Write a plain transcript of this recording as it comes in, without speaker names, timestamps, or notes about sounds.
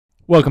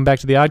Welcome back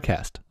to the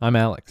Oddcast. I'm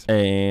Alex.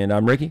 And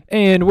I'm Ricky.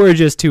 And we're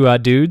just two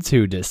dudes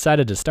who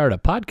decided to start a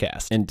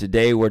podcast. And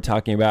today we're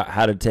talking about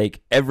how to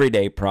take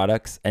everyday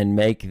products and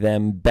make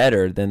them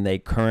better than they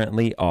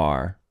currently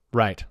are.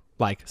 Right.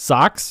 Like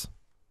socks?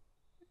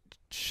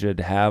 Should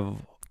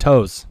have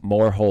toes.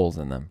 More holes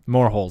in them.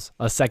 More holes.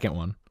 A second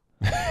one.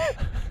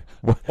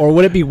 Or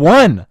would it be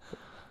one?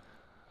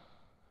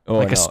 Oh,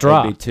 like no, a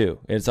straw. It'd be two.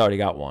 It's already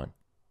got one.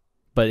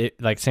 But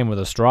like same with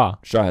a straw.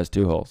 Straw has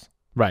two holes.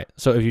 Right.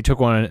 So if you took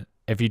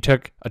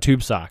a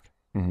tube sock,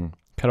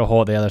 cut a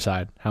hole at the other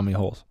side, how many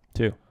holes?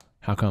 Two.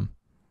 How come?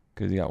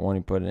 Because you got one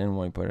you put it in,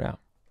 one you put it out.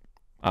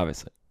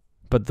 Obviously.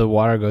 But the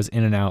water goes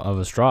in and out of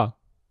a straw.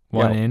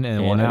 One in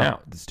and one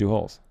out. It's two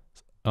holes.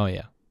 Oh,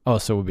 yeah. Oh,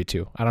 so it would be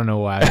two. I don't know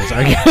why I was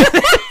arguing.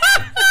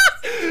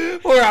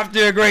 We're off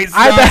to a great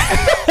start.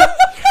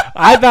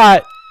 I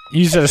thought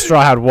you said a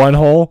straw had one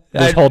hole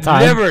this whole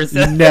time.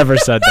 Never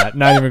said that.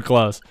 Not even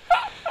close.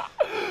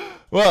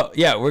 Well,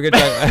 yeah, we're going to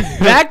talk about...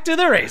 Back to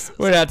the races.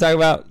 We're not talking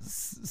about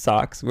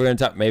socks. We're going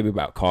to talk maybe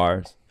about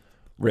cars,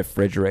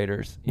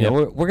 refrigerators. You know,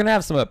 we're going to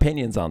have some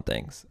opinions on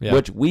things,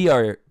 which we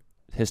are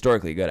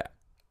historically good at.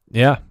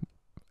 Yeah.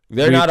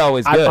 They're not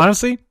always good.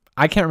 Honestly,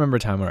 I can't remember a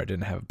time where I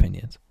didn't have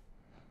opinions.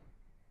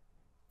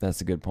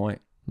 That's a good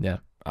point. Yeah.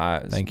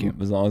 Thank you.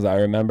 As long as I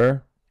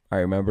remember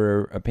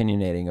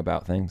opinionating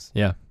about things.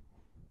 Yeah.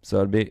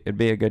 So it'd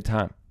be a good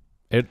time.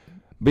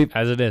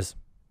 As it is.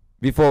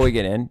 Before we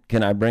get in,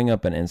 can I bring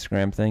up an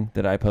Instagram thing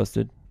that I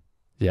posted?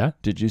 Yeah.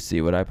 Did you see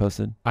what I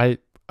posted? I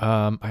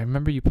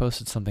remember you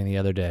posted something the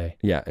other day.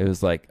 Yeah, it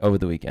was like over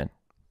the weekend.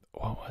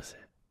 What was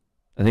it?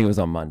 I think it was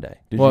on Monday.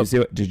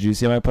 Did you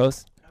see my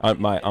post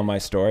on my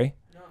story?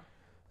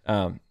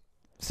 No.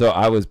 So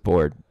I was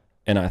bored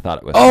and I thought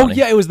it was funny.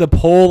 Yeah, it was the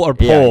poll or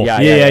poll.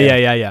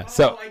 Yeah.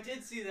 So I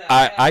did see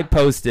that. I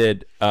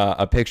posted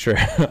a picture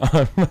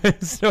on my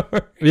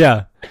story.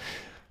 Yeah.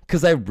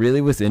 Because I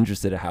really was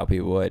interested in how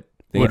people would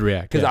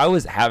react. Because I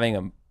was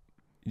having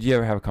do you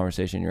ever have a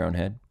conversation in your own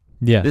head?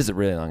 Yeah. This is a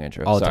really long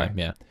intro. All the time,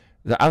 yeah.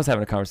 I was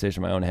having a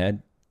conversation in my own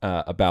head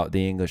about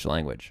the English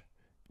language,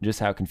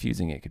 just how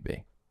confusing it could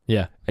be.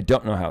 Yeah. I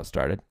don't know how it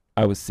started.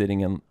 I was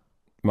sitting in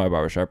my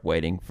barbershop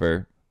waiting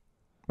for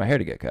my hair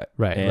to get cut.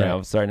 Right. And I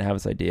was starting to have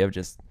this idea of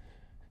just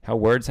how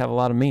words have a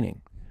lot of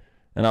meaning.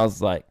 And I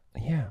was like,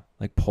 yeah,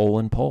 like poll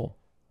and poll.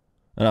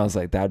 And I was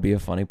like, that'd be a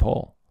funny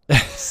poll.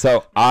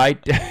 So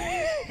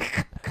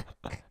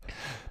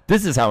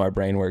this is how my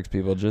brain works,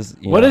 people. Just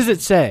what does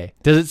it say?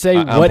 Does it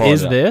say what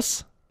is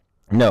this?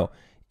 No,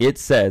 it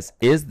says,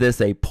 is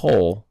this a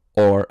poll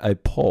or a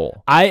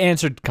poll? I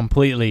answered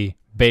completely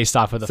based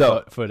off of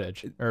the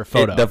footage or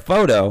photo. The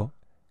photo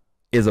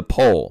is a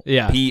poll.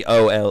 Yeah.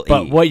 P-O-L-E.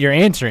 But what you're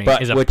answering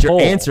is a poll. What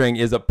you're answering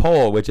is a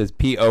poll, which is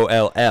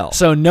P-O-L-L.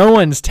 So no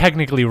one's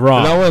technically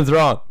wrong. No one's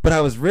wrong. But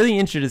I was really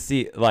interested to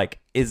see, like,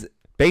 is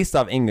based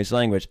off English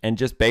language and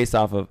just based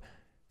off of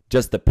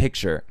just the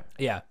picture.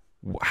 Yeah.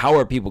 How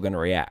are people going to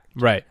react?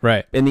 Right.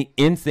 And the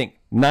instinct,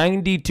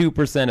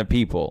 92% of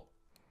people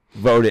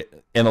voted,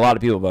 and a lot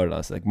of people voted on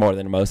this, like more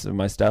than most of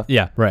my stuff.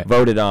 Yeah, right.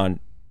 Voted on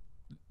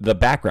the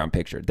background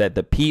picture, that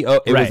the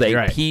was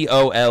a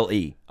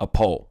P-O-L-E, a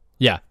poll.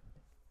 Yeah.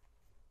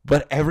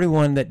 But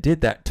everyone that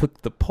did that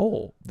took the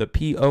poll, the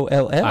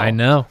P-O-L-L. I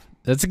know.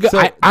 That's a good. So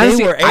I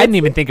didn't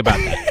even think about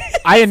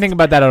that. I didn't think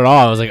about that at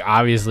all. I was like,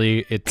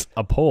 obviously, it's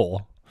a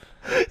poll.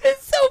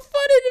 It's so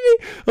funny to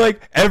me.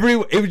 Like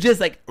it was just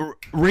like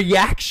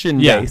reaction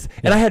based,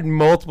 and I had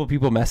multiple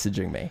people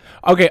messaging me.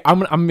 Okay, I'm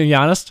gonna be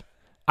honest.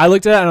 I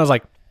looked at it and I was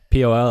like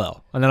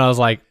P-O-L-L, and then I was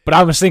like, but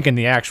I was thinking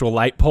the actual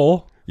light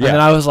pole, and then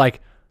I was like,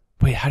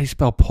 wait, how do you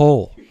spell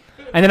pole?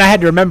 And then I had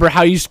to remember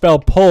how you spell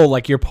poll,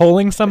 like you're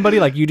polling somebody,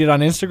 like you did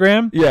on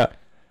Instagram. Yeah.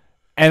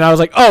 And I was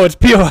like, oh, it's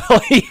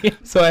P-O-L-E.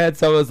 So I had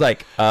someone was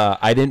like,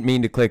 I didn't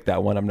mean to click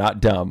that one. I'm not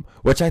dumb,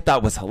 which I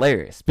thought was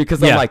hilarious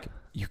because I'm like,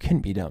 you can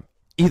be dumb.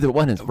 Either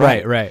one is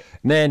right. Right.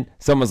 And then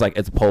someone was like,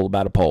 it's a poll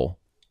about a poll,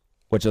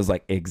 which I was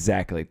like,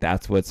 exactly.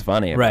 That's what's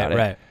funny about it.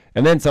 Right.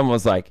 And then someone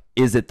was like,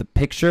 is the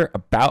picture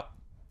about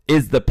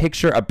the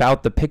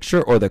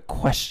picture or the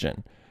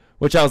question?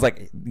 Which I was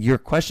like, your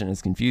question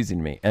is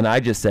confusing me. And I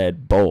just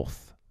said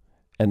both.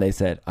 And they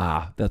said,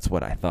 that's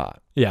what I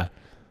thought. Yeah.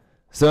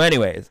 So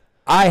anyways,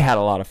 I had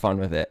a lot of fun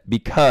with it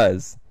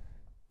because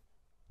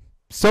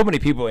so many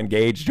people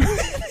engaged.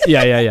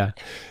 Yeah.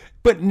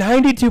 But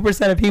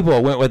 92% of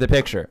people went with the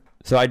picture.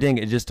 So I think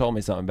it just told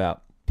me something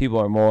about people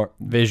are more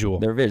visual.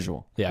 They're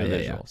visual.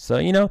 Yeah.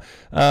 So,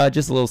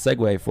 just a little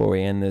segue before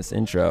we end this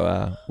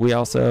intro. We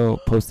also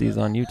post these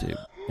on YouTube,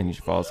 and you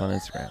should follow us on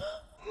Instagram.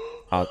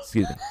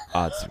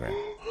 Oddstagram.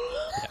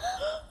 Yeah.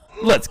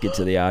 Let's get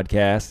to the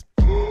Oddcast.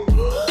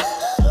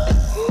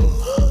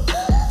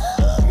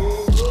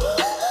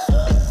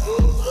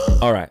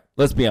 All right,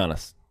 let's be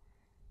honest.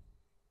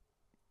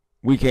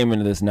 We came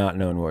into this not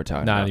knowing what we're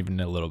talking about. Not even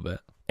a little bit.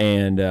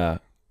 And,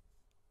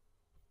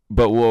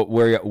 but what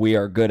we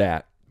are good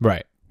at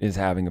right is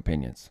having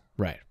opinions.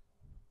 Right.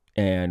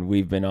 And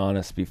we've been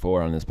honest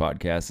before on this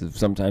podcast. Is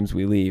sometimes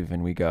we leave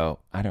and we go,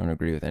 I don't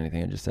agree with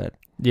anything I just said.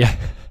 Yeah.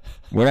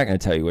 We're not going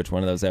to tell you which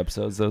one of those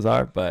episodes those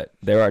are, but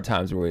there are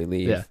times where we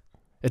leave. Yeah.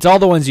 It's all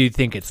the ones you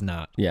think it's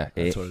not. Yeah.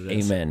 That's what it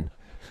is. Amen.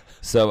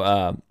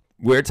 So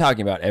we're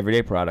talking about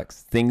everyday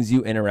products, things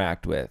you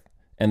interact with.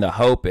 And the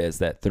hope is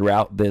that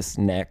throughout this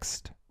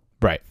next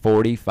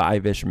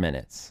 45-ish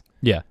minutes,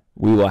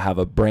 we will have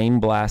a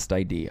brain blast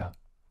idea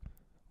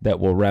that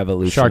will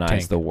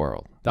revolutionize the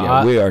world.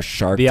 We are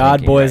Shark The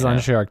Tanking odd boys right on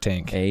now. Shark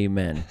Tank.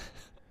 Amen.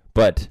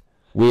 But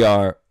we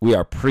are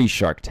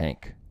pre-Shark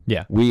Tank.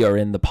 Yeah. We are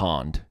in the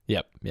pond.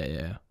 Yep.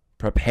 Yeah.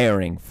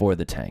 Preparing for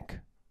the tank.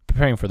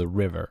 Preparing for the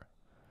river.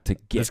 To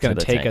get It's going to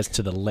to the take tank. us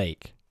to the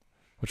lake,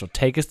 which will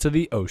take us to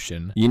the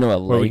ocean. You know,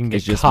 a where we lake can get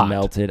is just caught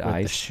melted with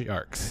ice. the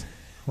sharks.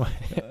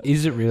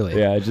 Is it really?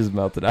 Yeah, it just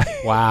melted ice.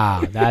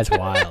 Wow, that's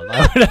wild.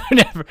 I would have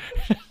never.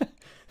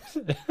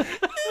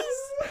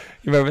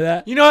 You remember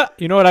that? You know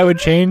what I would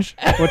change?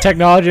 What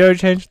technology I would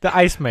change? The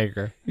ice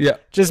maker. Yeah.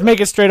 Just make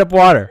it straight up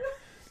water.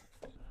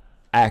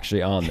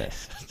 Actually, on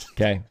this.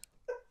 Okay.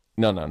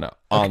 No.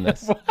 On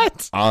this.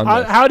 What? On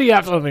this. How do you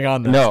have something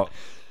on this? No.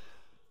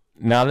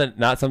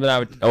 Not something I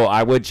would. Oh,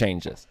 I would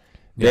change this.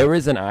 Yeah. There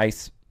is an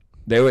ice.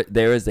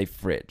 There is a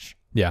fridge.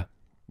 Yeah.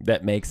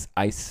 That makes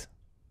ice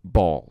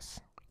balls.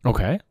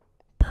 Okay.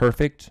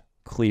 Perfect,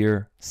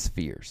 clear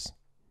spheres.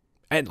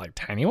 And like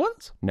tiny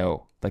ones?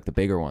 No, like the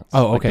bigger ones.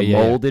 Oh, like okay. the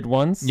molded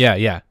ones.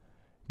 Yeah.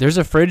 There's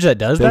a fridge that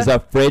does There's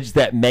that? a fridge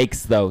that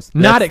makes those.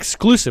 Not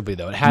exclusively,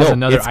 though. It has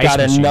another it's ice got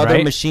machine, another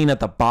right? machine at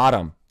the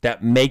bottom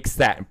that makes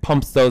that and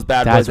pumps those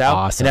bad That's boys out.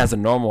 awesome. It has a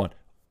normal one.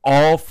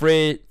 All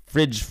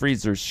fridge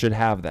freezers should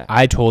have that.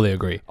 I totally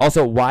agree.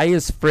 Also, why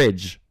is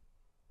fridge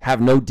have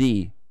no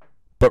D,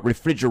 but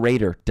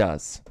refrigerator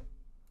does?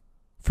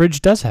 Fridge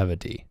does have a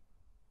D.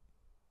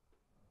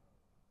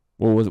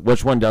 Well,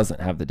 which one doesn't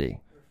have the D?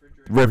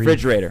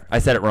 Refrigerator. I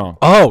said it wrong.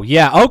 Oh,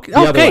 yeah. Okay.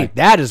 other way.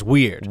 That is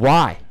weird.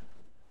 Why?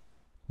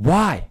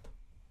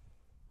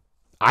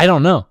 I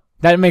don't know.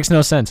 That makes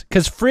no sense.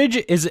 Because fridge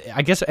is,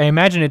 I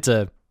imagine it's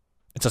a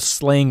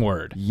slang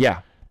word.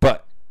 Yeah,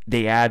 but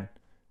they add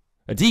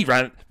a D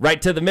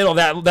right to the middle of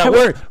that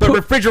word. But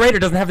refrigerator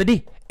doesn't have the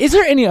D. Is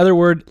there any other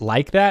word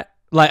like that?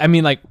 Like, I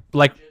mean, like,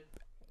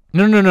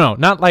 no.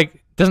 Not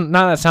like, not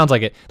that sounds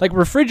like it. Like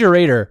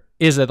refrigerator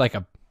is like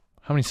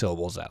how many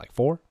syllables is that? Like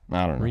 4?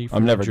 I don't know.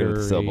 I'm never good at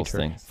the syllables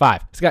things.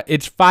 5.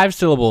 It's 5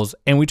 syllables,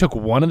 and we took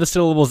one of the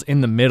syllables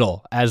in the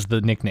middle as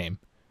the nickname.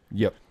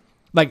 Yep.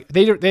 Like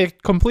they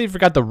completely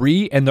forgot the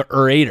re and the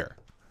erator.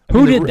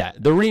 Who did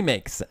that? The re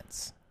makes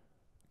sense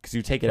because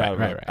you take it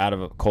out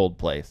of a cold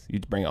place, you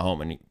bring it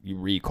home and you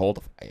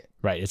re-coldify it.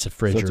 Right, it's a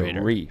So refrigerator. it's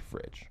a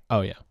re-fridge.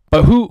 Oh yeah,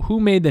 but who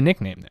made the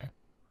nickname there?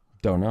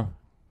 Don't know.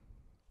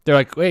 They're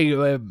like, wait,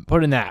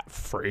 put in that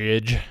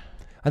fridge.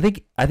 I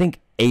think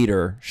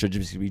 "ater" should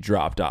just be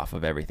dropped off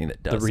of everything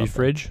that does The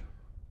refridge.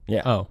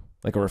 Yeah. Oh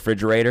Like a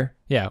refrigerator.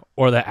 yeah,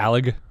 or the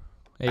alligator.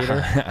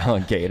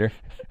 Alligator.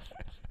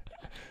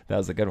 That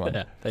was a good one.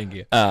 Yeah, thank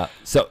you.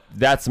 So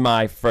that's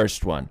my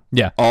first one.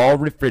 Yeah. All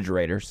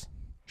refrigerators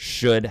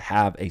should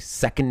have a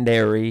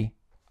secondary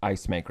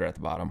ice maker at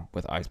the bottom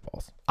with ice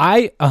balls.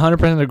 I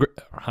 100% agree.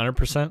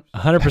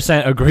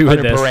 100% agree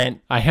with this. 100%.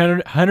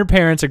 100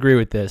 parents agree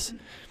with this.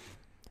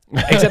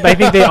 Except I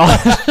think they all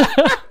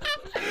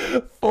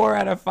 4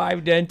 out of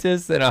 5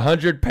 dentists and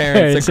 100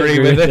 parents agree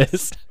with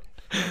this.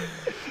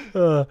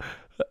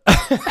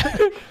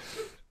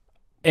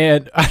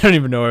 And I don't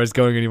even know where I was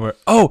going anymore.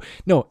 Oh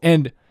no,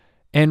 and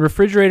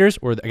refrigerators,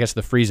 or I guess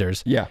the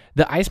freezers. Yeah.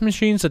 The ice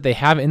machines that they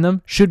have in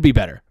them should be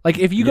better. Like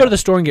if you go to the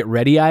store and get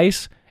ready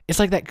ice, it's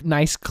like that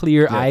nice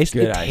clear ice.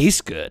 It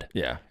tastes good.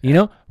 Yeah. You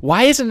know,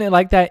 why isn't it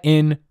like that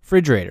in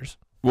refrigerators?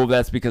 Well,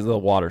 that's because of the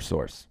water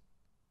source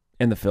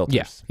and the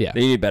filters. Yeah.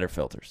 They need better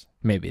filters.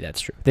 Maybe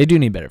that's true. They do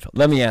need better filters.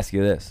 Let me ask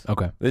you this.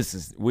 Okay.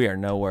 We are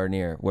nowhere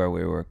near where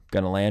we were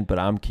going to land, but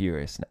I'm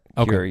curious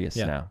now. Okay.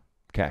 Now.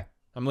 Okay.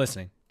 I'm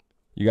listening.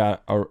 You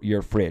got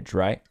your fridge,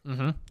 right?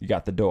 Mm-hmm. You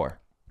got the door.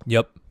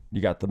 Yep.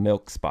 You got the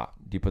milk spot.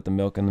 Do you put the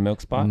milk in the milk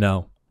spot?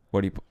 No.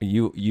 What do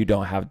you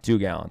don't have 2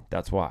 gallon.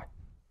 That's why.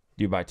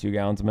 Do you buy 2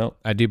 gallons of milk?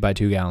 I do buy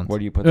 2 gallons. Where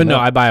do you put the milk? No,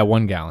 I buy a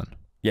 1 gallon.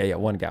 Yeah,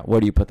 1 gallon. Where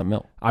do you put the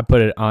milk? I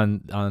put it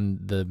on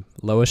the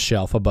lowest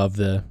shelf above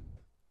the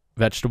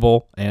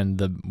vegetable and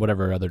the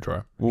whatever other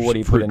drawer. Well, what do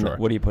you put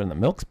in the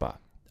milk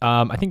spot?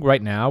 I think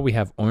right now we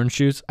have orange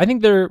juice. I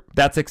think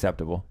That's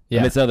acceptable. Yeah.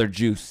 And it's another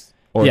juice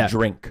or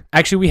drink.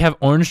 Actually, we have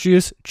orange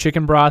juice,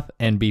 chicken broth,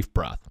 and beef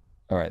broth.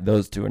 All right,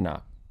 those 2 are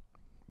not.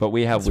 But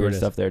we have weird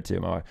stuff there too.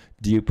 My wife.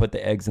 Do you put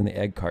the eggs in the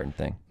egg carton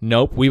thing?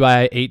 Nope. We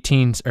buy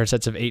 18 or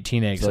sets of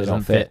 18 eggs. So they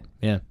don't fit.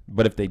 Yeah.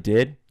 But if they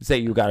did, say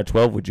you got a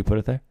 12, would you put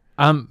it there?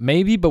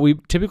 Maybe, but we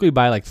typically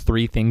buy like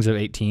 3 things of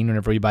 18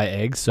 whenever we buy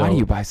eggs. So why do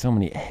you buy so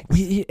many eggs?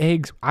 We eat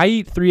eggs. I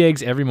eat 3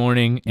 eggs every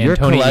morning, and Your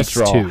Tony eats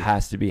cholesterol 2.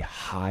 has to be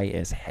high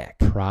as heck.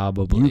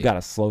 Probably. You got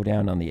to slow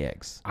down on the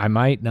eggs. I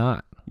might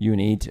not. You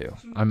need to.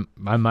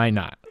 I might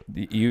not.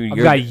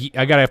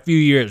 I got a few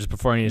years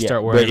before I need to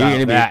start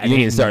worrying about that. You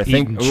need to start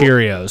eating thinking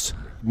Cheerios.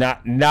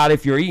 Not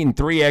if you're eating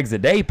 3 eggs a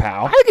day,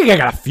 pal. I think I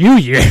got a few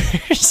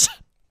years.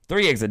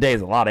 3 eggs a day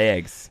is a lot of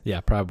eggs.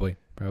 Yeah, probably.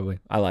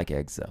 I like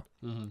eggs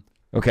though.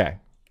 Okay,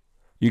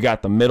 you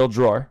got the middle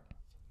drawer,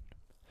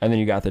 and then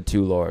you got the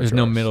 2 lower. There's drawers.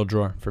 no middle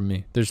drawer for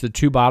me. There's the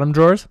 2 bottom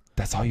drawers.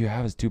 That's all you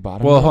have is 2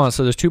 bottom. Well, drawers? hold on.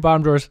 So there's 2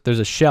 bottom drawers. There's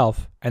a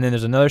shelf, and then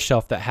there's another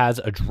shelf that has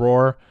a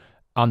drawer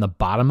on the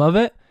bottom of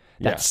it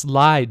that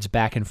slides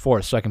back and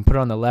forth, so I can put it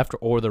on the left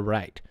or the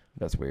right.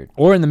 That's weird.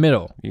 Or in the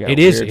middle. It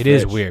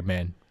is weird,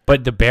 man.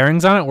 But the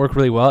bearings on it work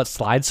really well. It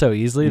slides so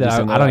easily that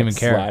I don't even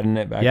care. Sliding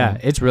it back. Yeah,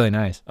 it's really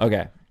nice.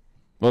 Okay.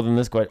 Well, then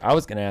this question, I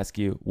was gonna ask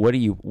you, what do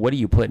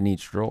you put in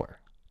each drawer?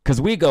 Because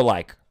we go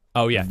like,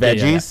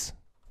 veggies,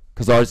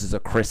 because ours is a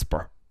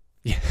crisper.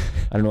 Yeah.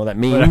 I don't know what that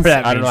means.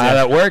 I don't know how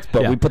that works,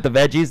 but we put the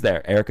veggies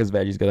there. Erica's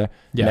veggies go there.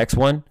 Yeah. Next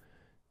one,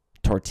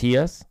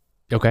 tortillas.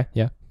 Okay.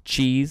 Yeah.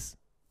 Cheese,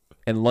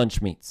 and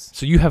lunch meats.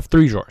 So you have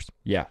 3 drawers.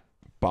 Yeah.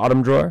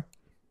 Bottom drawer,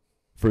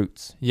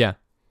 fruits. Yeah.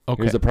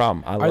 Okay. Here's the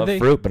problem. I love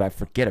fruit, but I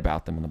forget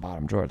about them in the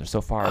bottom drawer. They're so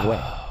far away.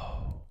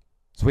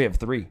 So we have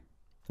 3.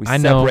 We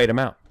separate them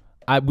out.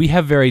 We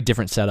have very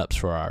different setups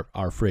for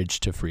our fridge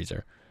to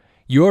freezer.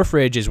 Your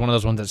fridge is one of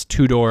those ones that's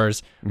 2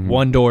 doors. Mm-hmm.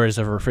 1 door is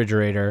a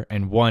refrigerator,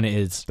 and 1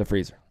 is the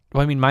freezer.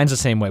 Well, I mean, mine's the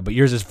same way, but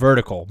yours is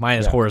vertical. Mine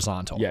is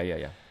horizontal.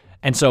 Yeah.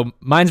 And so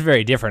mine's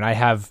very different. I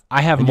have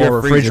more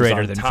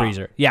refrigerator than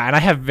freezer. Yeah, and I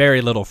have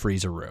very little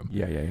freezer room.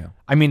 Yeah.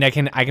 I mean, I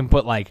can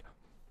put like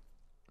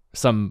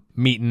some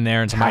meat in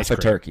there and some ice cream. Half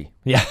a turkey.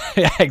 Yeah,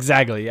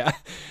 exactly. Yeah.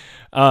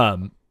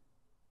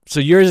 So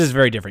yours is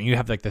very different. You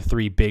have like the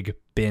 3 big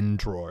bin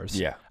drawers.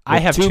 Yeah. I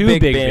have 2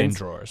 big bin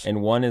drawers.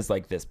 And 1 is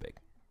like this big.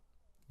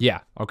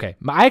 Yeah. Okay.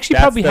 I actually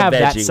probably have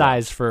that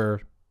size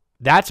for.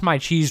 That's my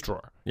cheese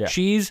drawer. Yeah.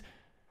 Cheese.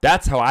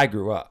 That's how I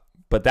grew up.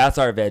 But that's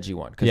our veggie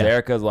one because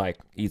Erica's like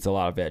eats a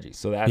lot of veggies.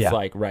 So that's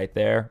like right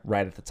there,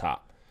 right at the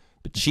top.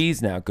 But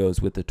cheese now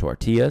goes with the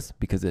tortillas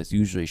because it's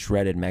usually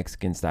shredded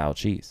Mexican style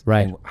cheese.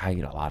 Right. And I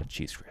eat a lot of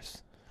cheese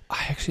crisps.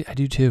 I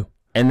do too.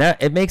 And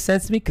that it makes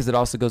sense to me because it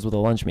also goes with a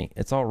lunch meat.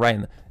 It's all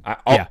right.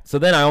 So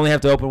then I only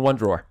have to open 1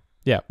 drawer.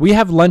 Yeah. We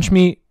have lunch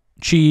meat,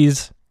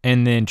 cheese,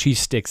 and then cheese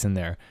sticks in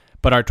there.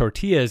 But our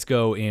tortillas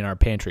go in our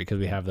pantry because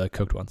we have the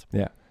cooked ones.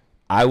 Yeah.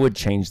 I would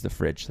change the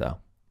fridge though.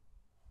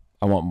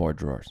 I want more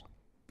drawers.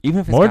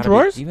 Even if it's more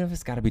drawers? Even if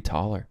it's got to be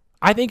taller.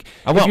 I think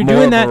I want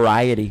more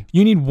variety.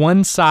 You need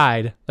one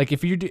side. Like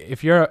if you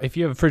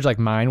have a fridge like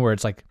mine where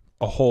it's like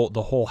the whole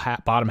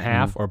bottom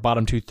half or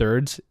bottom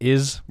 2/3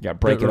 is the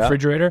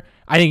refrigerator.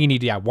 I think you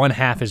need one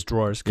half is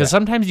drawers because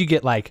sometimes you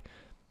get like,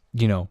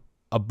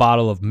 a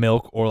bottle of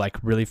milk or like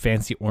really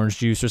fancy orange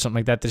juice or something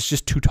like that. That's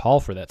just too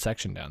tall for that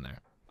section down there.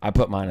 I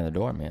put mine in the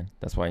door, man.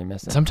 That's why you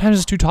missed it. Sometimes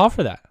it's too tall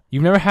for that.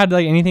 You've never had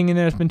like anything in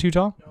there that's been too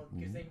tall? No,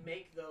 because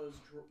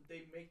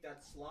they make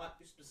that slot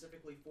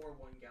specifically for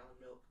 1 gallon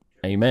milk.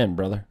 Amen,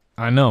 brother.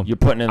 I know. You're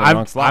putting in the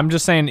wrong slot. I'm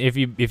just saying if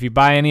you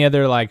buy any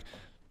other like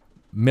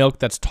milk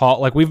that's tall,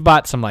 like we've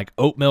bought some like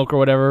oat milk or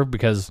whatever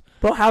because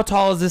bro, how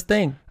tall is this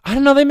thing? I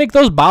don't know. They make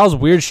those bottles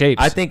weird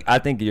shapes. I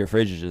think your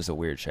fridge is just a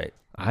weird shape.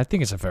 I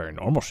think it's a very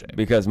normal shape.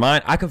 Because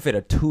mine, I could fit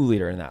a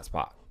 2-liter in that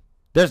spot.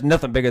 There's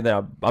nothing bigger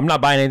than I'm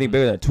not buying anything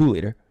bigger than a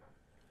 2-liter.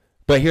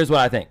 But here's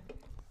what I think.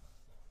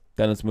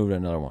 Then let's move to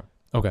another one.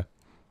 Okay.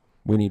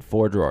 We need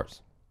 4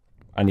 drawers.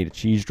 I need a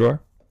cheese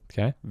drawer.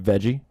 Okay.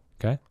 Veggie.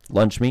 Okay.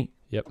 Lunch meat.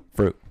 Yep.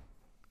 Fruit.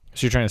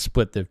 So you're trying to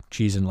split the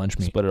cheese and lunch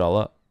meat. Split it all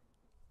up.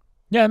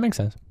 Yeah, that makes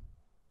sense.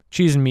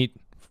 Cheese and meat,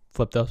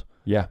 flip those.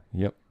 Yeah.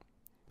 Yep.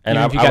 And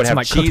if you got some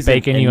like cooked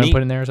bacon you want to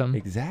put in there or something.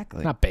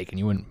 Exactly. Not bacon,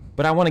 you wouldn't.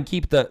 But I want to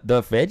keep the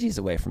veggies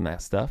away from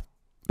that stuff.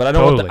 But I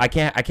don't. I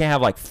can't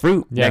have like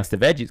fruit next to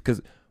veggies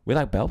because we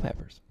like bell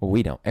peppers. Well,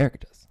 we don't. Erica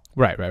does.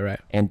 Right.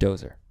 And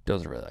Dozer.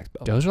 Dozer really likes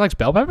bell peppers. Dozer likes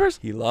bell peppers?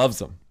 He loves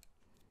them.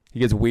 He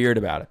gets weird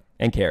about it.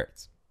 And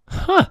carrots.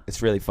 Huh.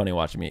 It's really funny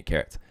watching me eat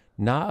carrots.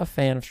 Not a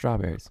fan of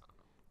strawberries.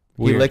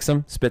 Weird. He licks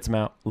them, spits them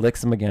out, licks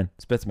them again,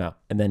 spits them out,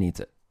 and then eats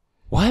it.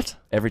 What?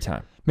 Every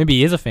time. Maybe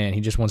he is a fan.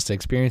 He just wants to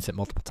experience it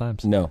multiple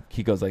times. No.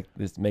 He goes like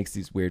this, makes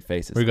these weird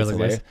faces. He goes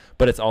like this?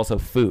 But it's also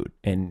food,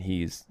 and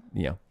he's,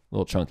 a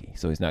little chunky,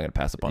 so he's not going to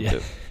pass up on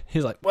food.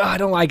 He's like, well, I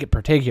don't like it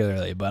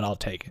particularly, but I'll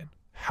take it.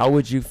 How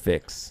would you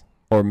fix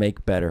or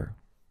make better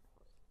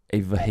a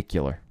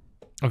vehicular?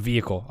 A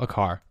vehicle, a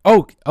car.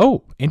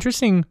 Oh,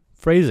 interesting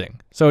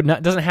phrasing. So it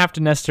doesn't have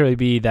to necessarily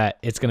be that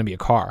it's going to be a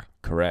car.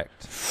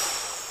 Correct.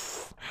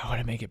 How would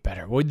I make it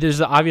better? Well, there's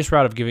the obvious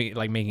route of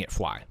making it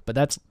fly, but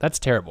that's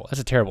terrible.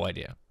 That's a terrible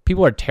idea.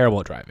 People are terrible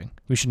at driving.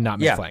 We should not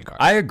make flying cars.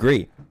 I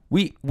agree.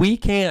 We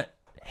can't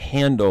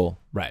handle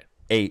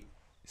a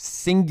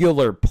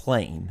singular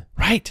plane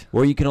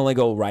where you can only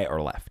go right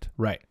or left.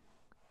 Right.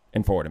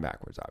 And forward and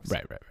backwards,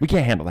 obviously. Right. We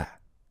can't handle that.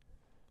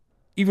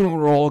 Even when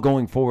we're all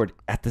going forward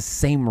at the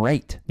same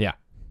rate. Yeah.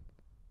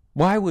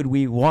 Why would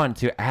we want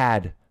to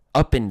add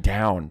up and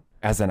down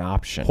as an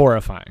option?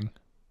 Horrifying.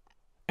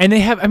 And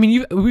they have,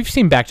 we've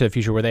seen Back to the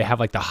Future where they have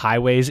like the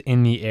highways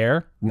in the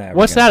air.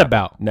 What's that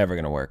about? Never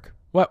going to work.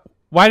 What?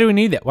 Why do we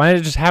need that? Why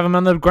not just have them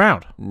on the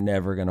ground?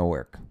 Never going to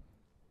work.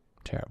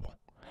 Terrible.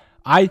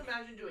 Can you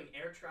imagine doing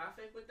air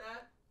traffic with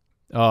that?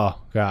 Oh,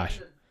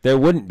 gosh. There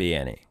wouldn't be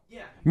any.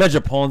 Yeah.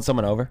 Imagine pulling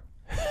someone over.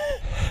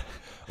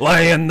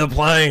 Land the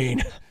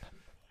plane.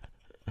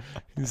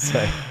 It's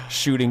like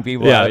shooting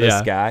people out of the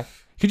sky.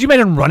 Could you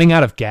imagine running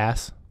out of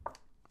gas?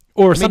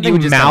 Or something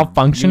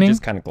malfunctioning? You would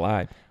just kind of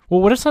glide. Well,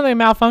 what if something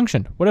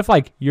malfunctioned? What if,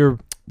 like,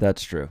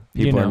 That's true.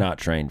 People are not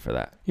trained for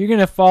that. You're going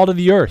to fall to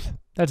the earth.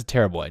 That's a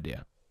terrible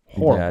idea.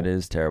 Horrible. That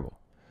is terrible.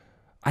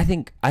 I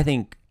think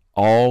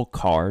all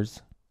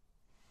cars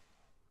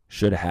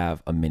should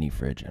have a mini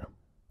fridge in them.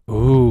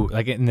 Ooh,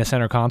 like in the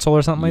center console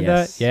or something like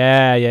Yes.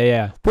 that?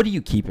 Yeah. What are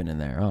you keeping in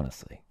there,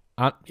 honestly?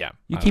 Yeah.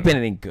 You keep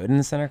anything good in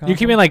the center console? You're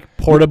keeping, like,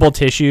 portable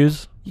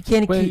tissues? You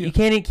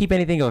can't keep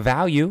anything of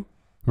value.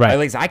 Right. At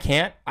least I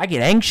can't. I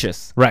get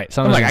anxious. Right. I'm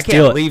Someone's like, I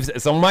can't believe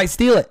someone might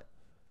steal it.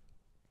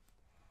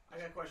 I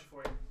got a question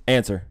for you.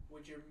 Answer.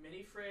 Would your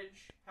mini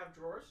fridge have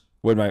drawers?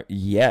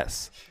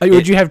 Yes.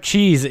 Would you have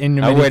cheese in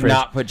your I mini would fridge?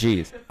 not put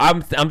cheese.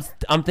 I'm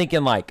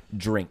thinking like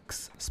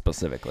drinks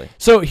specifically.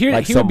 So here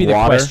Like would be the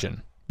water?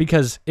 question.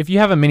 Because if you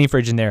have a mini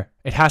fridge in there,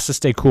 it has to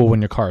stay cool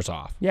when your car's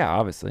off. Yeah,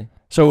 obviously.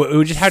 So it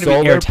would just have to be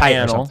Solar airtight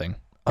panel. or something.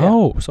 Yeah.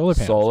 Oh, solar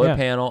panel. Solar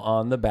panel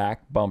on the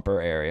back bumper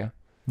area.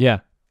 Yeah.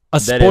 A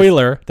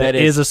spoiler that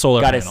is a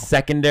solar got panel. a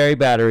secondary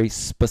battery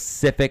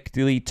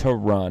specifically to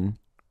run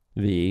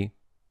the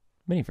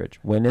mini fridge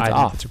when it's I think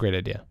off. that's a great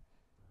idea.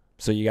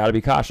 So you got to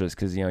be cautious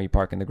because you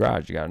park in the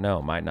garage. You got to know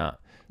it might not.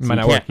 It might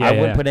not work. I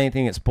wouldn't put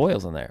anything that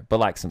spoils in there, but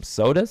like some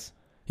sodas,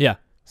 Yeah.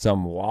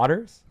 some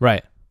waters.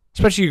 Right.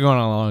 Especially you're going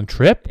on a long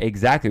trip.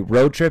 Exactly.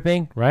 Road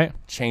tripping, Right.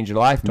 change your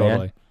life, Totally.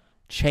 man.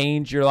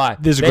 Change your life.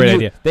 This is a great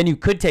idea. Then you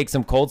could take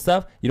some cold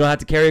stuff. You don't have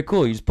to carry it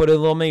cool. You just put it in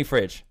a little mini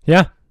fridge.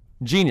 Yeah.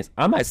 Genius.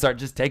 I might start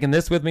just taking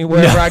this with me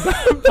wherever I go.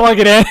 Plug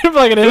it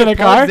in a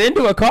car. Plugs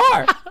into a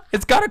car.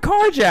 It's got a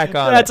car jack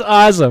on That's it.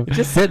 awesome. It's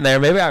just sitting there.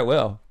 Maybe I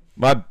will.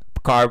 My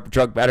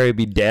truck battery would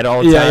be dead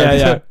all the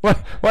Yeah,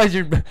 time.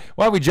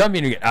 Why are we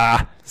jumping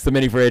again? It's the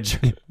mini fridge.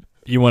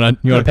 You want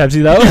a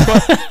Pepsi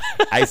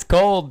though? Ice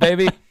cold,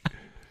 baby.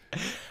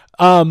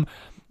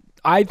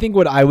 I think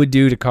what I would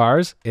do to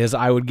cars is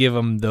I would give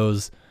them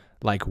those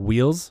like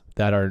wheels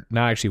that are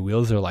not actually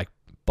wheels. They're like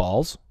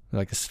balls, they're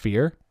like a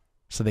sphere,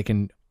 so they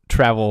can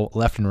travel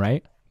left and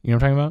right. You know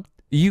what I'm talking about?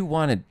 You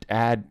want to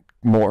add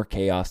more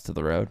chaos to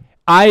the road?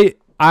 I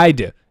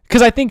do,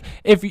 because I think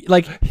if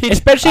like,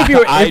 especially if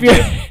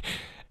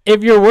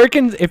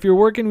you're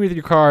working with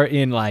your car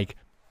in like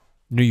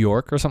New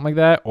York or something like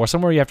that, or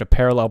somewhere you have to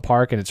parallel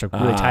park and it's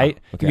really tight,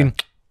 okay. you can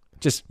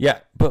just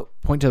but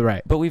point to the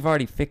right. But we've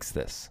already fixed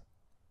this.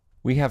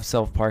 We have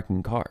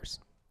self-parking cars.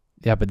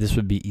 Yeah, but this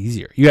would be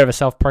easier. You have a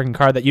self-parking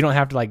car that you don't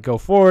have to like go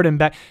forward and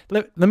back.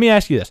 Let me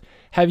ask you this.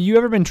 Have you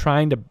ever been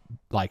trying to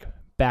like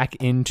back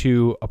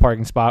into a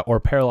parking spot or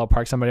parallel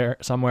park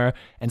somewhere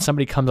and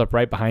somebody comes up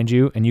right behind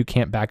you and you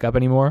can't back up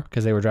anymore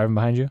because they were driving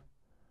behind you?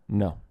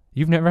 No.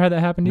 You've never had that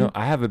happen to you? No,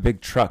 I have a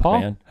big truck,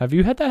 Paul, man. have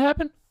you had that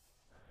happen?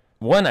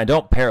 One, I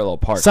don't parallel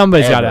park.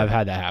 Somebody's got to ever. have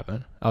had that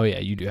happen. Oh, yeah,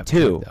 you do have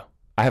Two, to though.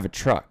 I have a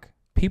truck.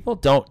 People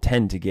don't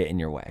tend to get in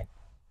your way.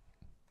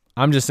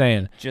 I'm just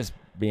saying. Just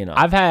being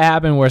honest. I've had it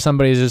happen where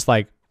somebody's just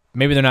like,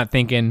 maybe they're not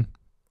thinking,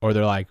 or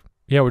they're like,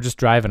 yeah, we're just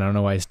driving. I don't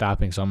know why he's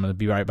stopping, so I'm going to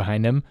be right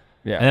behind him.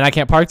 Yeah. And then I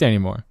can't park there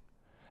anymore.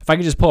 If I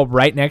could just pull up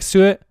right next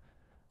to it,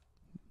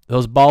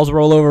 those balls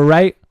roll over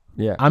right,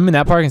 Yeah. I'm in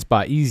that parking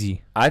spot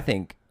easy. I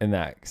think in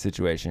that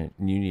situation,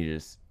 you need to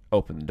just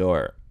open the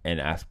door and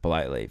ask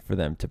politely for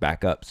them to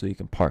back up so you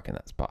can park in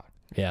that spot.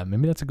 Yeah,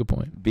 maybe that's a good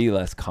point. Be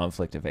less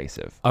conflict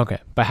evasive. Okay,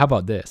 but how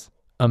about this?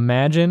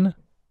 Imagine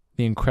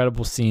the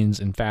incredible scenes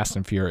in Fast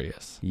and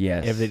Furious.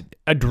 Yes. If it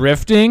a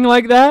drifting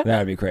like that,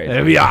 That'd be crazy.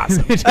 that'd be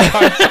awesome.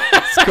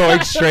 It's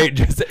going straight,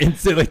 just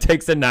instantly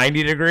takes a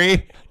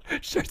 90-degree,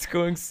 starts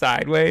going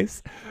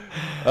sideways.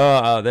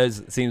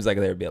 Seems like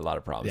there'd be a lot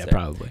of problems. Yeah, there.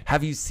 probably.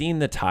 Have you seen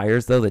the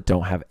tires though that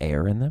don't have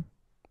air in them?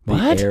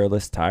 What? The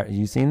airless tire.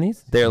 You seen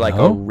these? They're like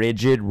No. a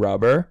rigid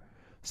rubber,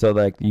 so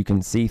like you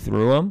can see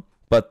through them,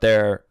 but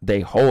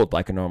they hold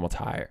like a normal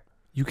tire.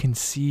 You can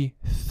see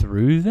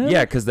through them?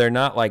 Yeah, because they're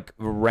not like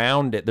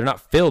rounded. They're not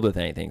filled with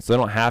anything, so they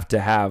don't have to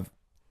have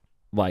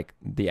like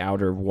the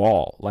outer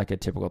wall like a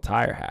typical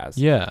tire has.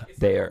 Yeah. It's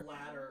They like are- a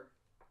ladder.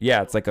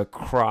 Yeah, it's like a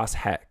cross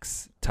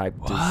hex type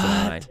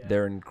design. Yeah.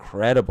 They're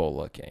incredible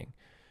looking,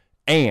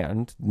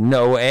 and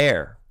no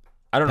air.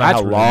 I don't know That's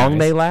how really long nice.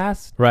 they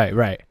last, Right,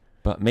 right.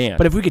 but man,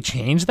 But if we could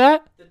change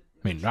that, The, I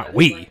mean, the not tread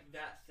we. is like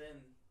that thin,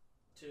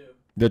 too.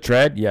 the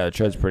tread, the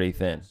tread's pretty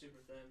thin. Super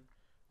thin.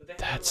 But they had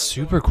That's it,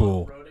 super going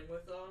cool. off-roading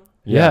with them.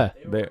 Yeah.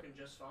 They were They- working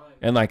just fine.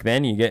 and like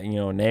then you get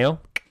a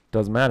nail,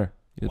 doesn't matter.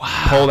 You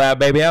Wow. pull that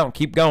baby out and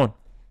keep going.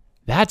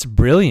 that's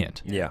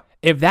brilliant. Yeah.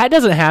 If that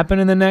doesn't happen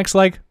in the next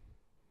like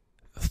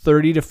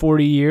 30 to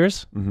 40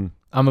 years, Mm-hmm.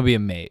 I'm going to be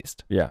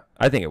amazed. Yeah,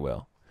 I think it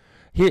will.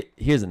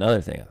 Here's another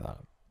thing I thought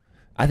of.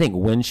 I think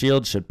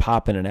windshields should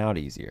pop in and out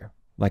easier,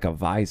 like a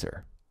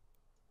visor.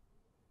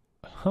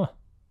 Huh.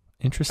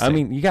 Interesting. I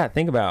mean, you got to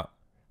think about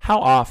how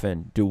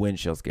often do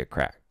windshields get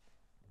cracked?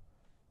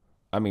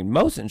 I mean,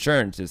 most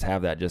insurances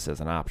have that just as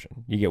an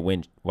option. You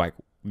get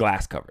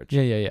glass coverage.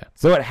 yeah.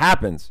 So it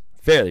happens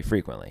fairly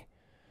frequently.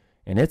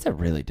 And it's a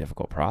really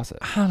difficult process.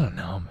 I don't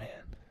know, man.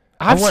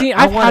 I've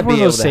had one of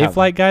those Safe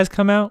Light guys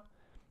come out,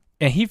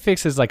 and he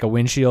fixes like a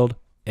windshield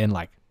in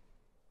like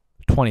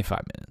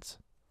 25 minutes.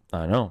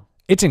 I know.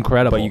 It's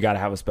incredible. But you got to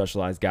have a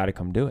specialized guy to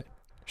come do it.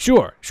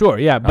 Sure,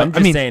 yeah. But I'm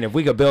just saying, if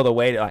we could build a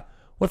way to like,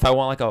 what if I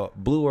want like a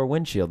bluer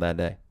windshield that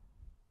day?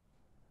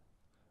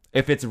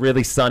 If it's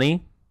really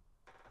sunny,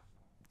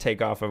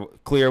 take off a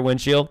clear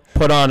windshield,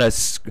 put on a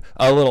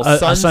little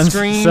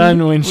sunscreen.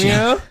 Sun windshield. You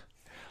know?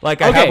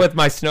 Like I have with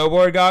my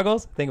snowboard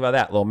goggles. Think about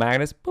that. Little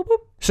magnets. Boop, boop.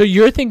 So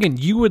you're thinking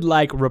you would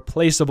like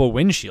replaceable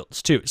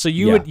windshields too. So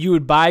you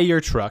would buy your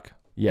truck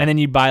and then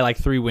you'd buy like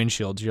 3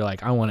 windshields. You're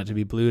like, I want it to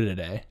be blue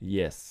today.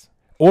 Yes.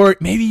 Or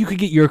maybe you could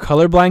get your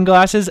colorblind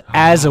glasses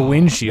as a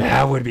windshield.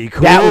 That would be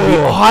cool. That would be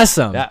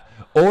awesome.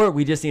 Or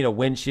we just need a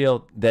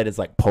windshield that is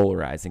like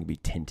polarized and can be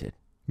tinted.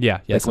 Yeah.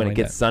 Like when it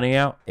gets sunny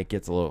out, it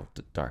gets a little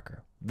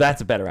darker.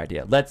 That's a better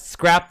idea. Let's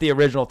scrap the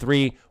original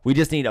 3. We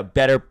just need a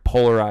better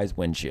polarized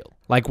windshield.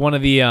 Like one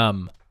of the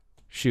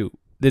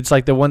it's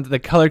like the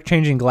color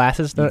changing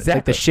glasses, exactly.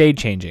 Like the shade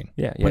changing.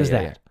 Yeah. What is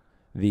that? Yeah.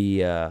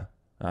 The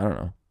I don't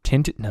know.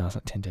 Tinted? No, it's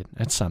not tinted.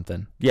 It's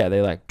something. Yeah,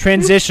 they like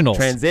transitionals.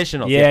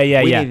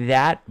 Yeah. We need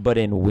that, but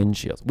in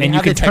windshields. And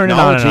you can turn it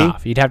on and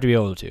off. You'd have to be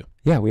able to.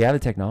 Yeah, we have the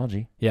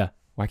technology. Yeah.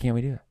 Why can't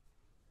we do that?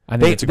 I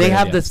think it's a great they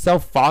have idea. the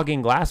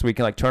self-fogging glass where you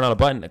can like turn on a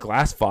button, the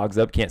glass fogs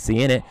up, can't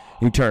see in it.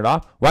 You turn it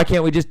off. Why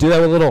can't we just do that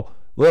with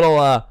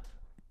little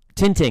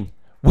tinting?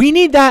 We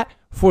need that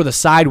for the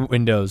side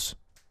windows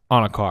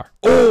on a car.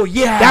 Oh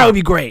yeah, that would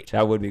be great.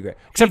 That would be great.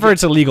 Except for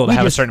it's illegal to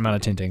have a certain amount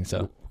of tinting.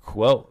 So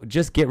well,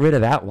 just get rid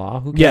of that law.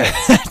 Who cares?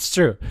 Yeah, that's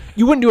true.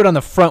 You wouldn't do it on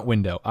the front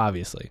window,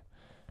 obviously,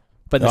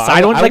 but the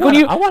side one, like when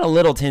I want a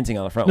little tinting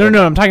on the front.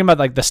 No, I'm talking about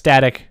like the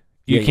static.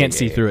 You can't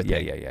see through it.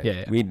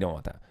 Yeah. We don't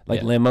want that.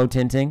 Like limo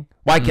tinting.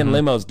 Why can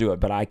limos do it,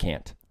 but I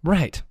can't?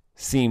 Right.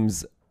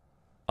 Seems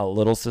a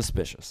little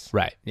suspicious.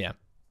 Right. Yeah.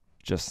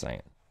 Just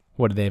saying.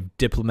 What, do they have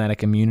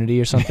diplomatic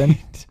immunity or something?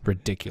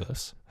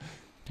 Ridiculous.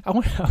 I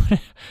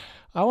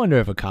wonder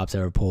if a cop's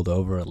ever pulled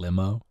over a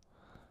limo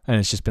and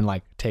it's just been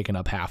like taking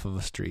up half of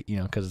a street,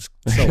 because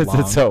it's so long.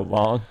 It's so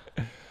long.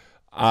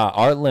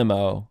 Our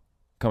limo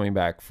coming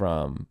back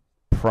from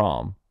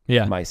prom,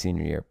 my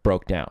senior year,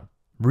 broke down.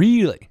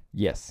 Really?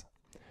 Yes.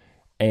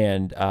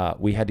 And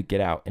we had to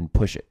get out and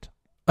push it.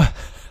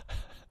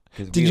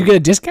 Did you get a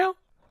discount?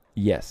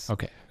 Yes.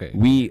 Okay.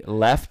 We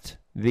left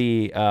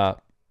the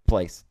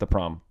place, the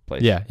prom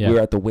place. Yeah. We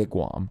were at the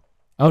Wigwam.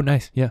 Oh,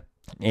 nice. Yeah.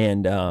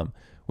 And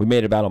we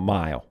made about a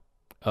mile.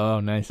 Oh,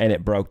 nice. And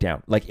it broke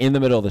down. Like in the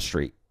middle of the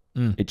street.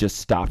 It just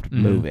stopped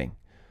moving.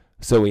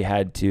 So we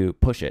had to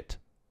push it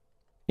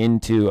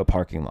into a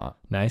parking lot.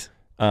 Nice.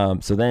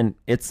 So then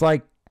it's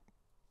like,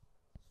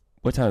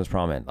 what time is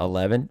prom at?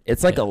 11?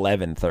 It's like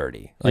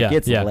 11:30. Like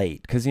it's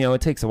late because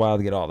it takes a while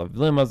to get all the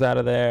limos out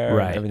of there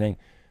and everything.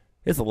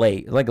 It's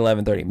late. It's like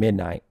 11:30,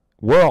 midnight.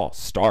 We're all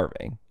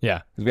starving.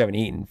 Yeah. Because we haven't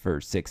eaten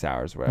for 6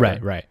 hours or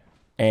whatever. Right.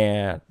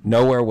 And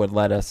nowhere would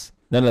let us,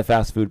 none of the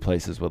fast food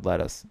places would let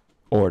us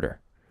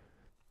order.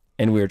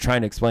 And we were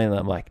trying to explain to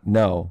them like,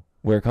 no,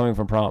 we're coming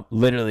from prom.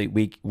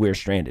 Literally, we're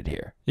stranded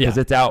here. Because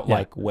it's out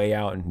like way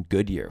out in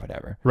Goodyear or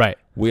whatever. Right.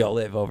 We all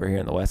live over here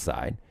in the west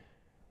side.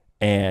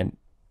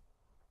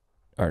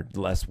 Or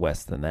less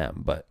west than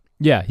them, but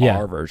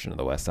our version of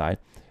the west side.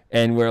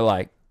 And we're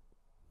like,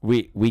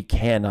 we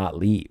cannot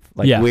leave.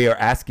 Like we are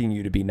asking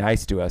you to be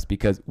nice to us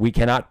because we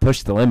cannot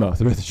push the limo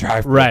through the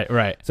drive-thru.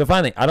 Right. So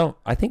finally,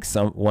 I think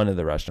one of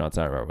the restaurants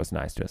I remember was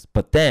nice to us.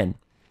 But then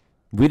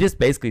we just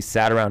basically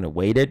sat around and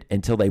waited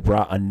until they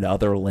brought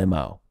another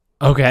limo.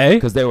 Okay.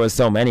 Because there was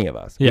so many of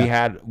us.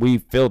 Yeah. We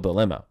filled the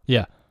limo.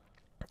 Yeah.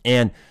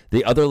 And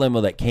the other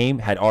limo that came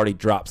had already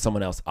dropped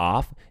someone else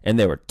off, and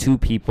there were 2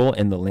 people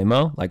in the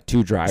limo, like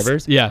 2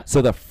 drivers. Yeah.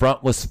 So the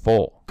front was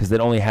full because it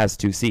only has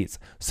 2 seats.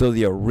 So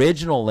the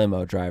original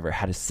limo driver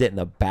had to sit in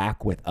the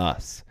back with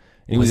us.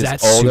 And was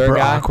that super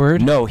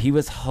awkward? No, he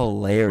was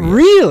hilarious.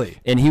 Really?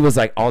 And he was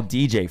like, I'll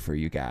DJ for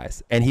you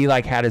guys. And he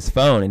like had his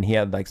phone and he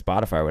had like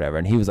Spotify or whatever.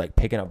 And he was like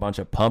picking up a bunch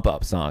of pump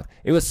up songs.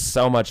 It was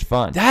so much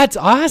fun. That's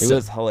awesome. It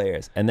was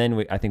hilarious. And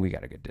then I think we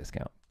got a good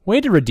discount.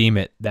 Way to redeem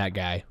it, that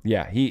guy.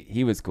 Yeah,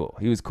 he was cool.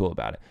 He was cool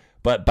about it.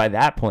 But by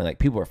that point, like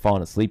people were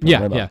falling asleep in the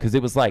limo because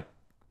it was like,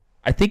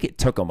 I think it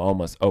took them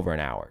almost over an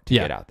hour to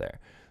get out there.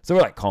 So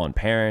we're like calling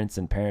parents,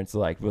 and parents are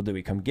like, well, do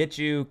we come get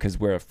you? Because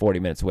we're 40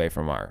 minutes away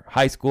from our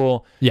high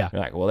school. Yeah. We're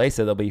like, well, they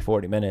said they'll be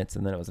 40 minutes,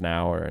 and then it was an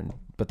hour.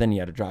 But then you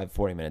had to drive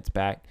 40 minutes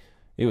back.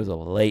 It was a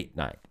late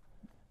night.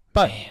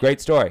 But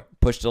great story.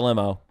 Pushed the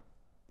limo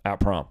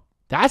at prom.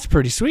 That's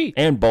pretty sweet.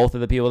 And both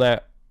of the people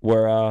that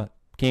were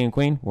king and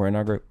queen were in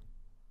our group.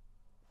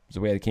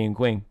 So we had the king and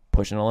queen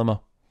pushing a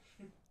limo.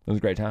 It was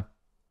a great time.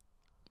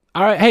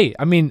 All right. Hey,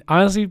 I mean,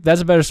 honestly,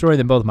 that's a better story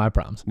than both my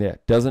proms. Yeah.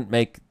 Doesn't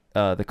make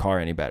the car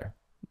any better.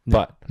 No,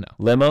 but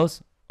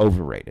limos,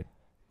 overrated.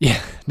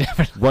 Yeah,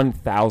 definitely.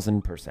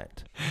 1,000%.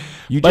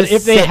 But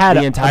if they had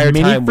the entire a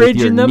mini time fridge with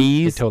your in them,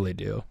 knees, they totally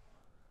do.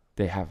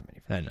 They have a mini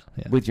fridge. I know.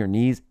 Yeah. With your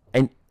knees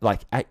and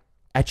like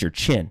at your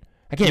chin.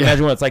 I can't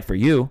imagine what it's like for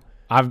you.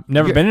 I've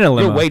never been in a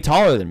limo. You're way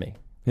taller than me.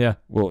 Yeah.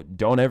 Well,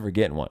 don't ever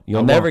get in one.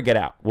 You'll I never won't. get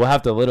out. We'll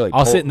have to literally.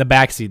 I'll sit in the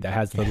back seat that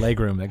has the leg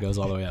room that goes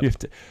all the way up. You have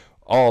to,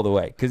 all the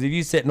way. Because if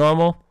you sit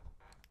normal,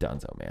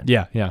 donezo, man.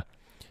 Yeah, yeah.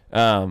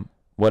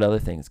 What other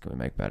things can we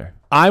make better?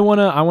 I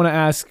wanna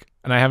ask,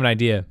 and I have an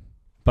idea,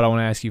 but I want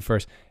to ask you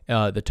first.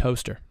 The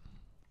toaster.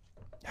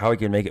 How we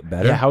can make it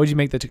better? Yeah, how would you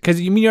make the? Because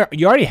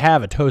you already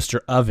have a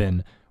toaster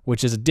oven,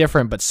 which is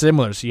different but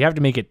similar. So you have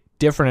to make it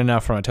different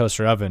enough from a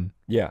toaster oven.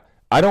 Yeah.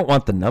 I don't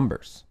want the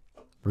numbers.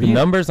 Really? The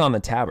numbers on the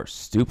tab are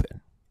stupid.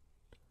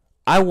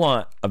 I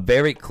want a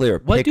very clear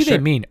picture. What do they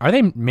mean? Are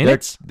they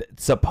minutes?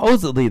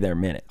 Supposedly they're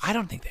minutes. I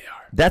don't think they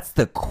are. That's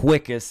the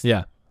quickest.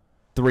 Yeah.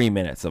 3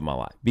 minutes of my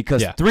life,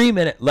 because Yeah. 3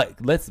 minutes. Like,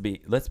 let's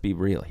be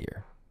real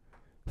here.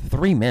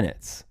 3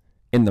 minutes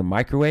in the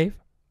microwave,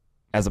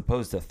 as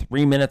opposed to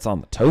 3 minutes on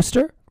the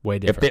toaster. Way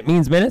If different. it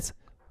means minutes,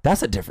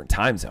 that's a different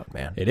time zone,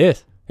 man. It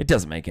is. It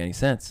doesn't make any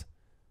sense.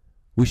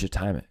 We should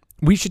time it.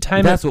 We should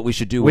time That's it what we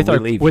should do with when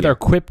our we leave with here. our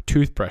Quip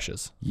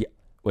toothbrushes. Yeah.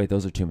 Wait,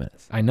 those are 2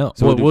 minutes. I know.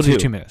 So we'll do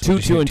 2 minutes. Two, We'll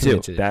do two, and two.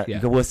 minutes. That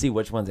Yeah. we'll see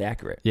which one's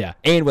accurate. Yeah.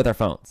 And with our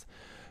phones.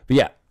 But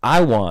yeah,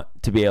 I want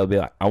to be able to be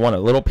like, I want a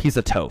little piece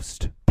of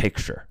toast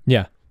picture,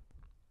 Yeah.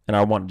 and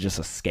I want just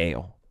a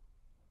scale.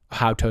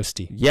 How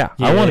toasty. Yeah,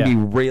 Yeah, I want to yeah.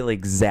 be real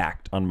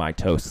exact on my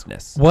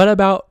toastness. What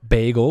about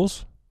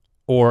bagels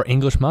or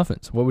English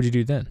muffins? What would you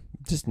do then?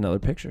 Just another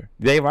picture.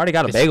 They've already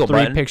got a It's bagel 3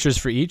 button. pictures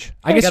for each.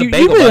 I Yeah, guess got a you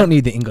bagel really button. don't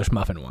need the English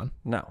muffin one.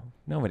 No,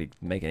 nobody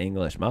making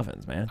English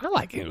muffins, man. I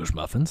like English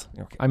muffins.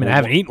 Okay. I mean, I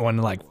haven't eaten one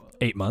in like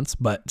 8 months,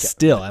 but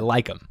still, I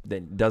like them.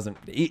 That doesn't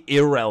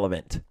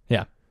irrelevant.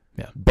 Yeah.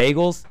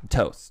 Bagels,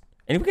 toast,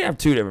 and we can have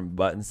 2 different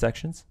button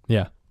sections.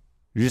 Yeah.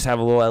 You just have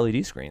a little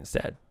LED screen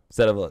instead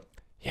of a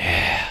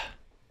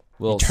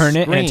little Turn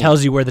it and it screen.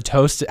 tells you where the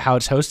toast, how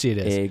toasty it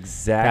is.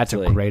 Exactly. That's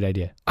a great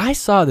idea. I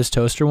saw this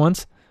toaster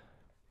once.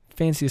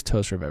 Fanciest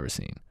toaster I've ever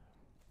seen.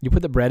 You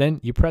put the bread in,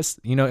 you press,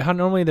 you know how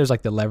normally there's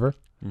like the lever?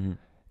 Mhm.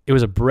 It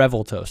was a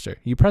Breville toaster.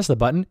 You press the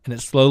button and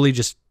it slowly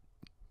just,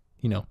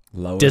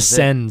 Lowers it.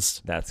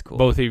 descends That's cool.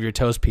 both of your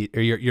toast piece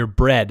or your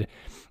bread.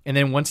 And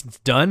then once it's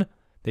done,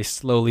 they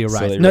slowly rise.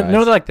 Slowly No, rise.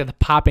 no, like the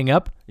popping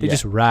up. They Yeah.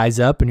 just rise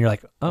up and you're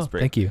like, oh, That's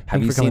pretty- thank you. Have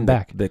Thank you you for coming seen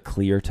back. the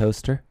clear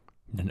toaster?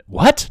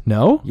 What?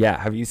 No? Yeah,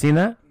 have you seen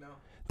that? No.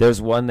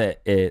 There's one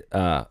that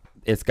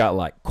it's got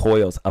like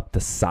coils up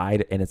the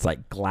side and it's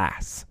like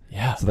glass.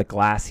 Yeah. So the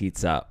glass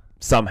heats up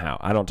somehow.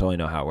 I don't totally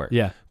know how it works.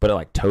 Yeah. But it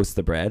like toasts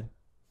the bread.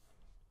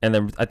 And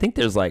then I think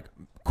there's like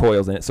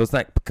coils in it. So it's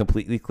not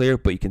completely clear,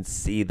 but you can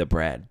see the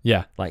bread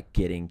Yeah. like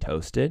getting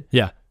toasted.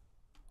 Yeah.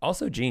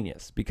 Also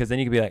genius, because then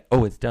you can be like,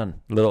 oh, it's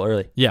done a little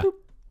early. Yeah.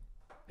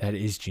 That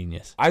is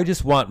genius. I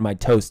just want my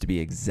toast to be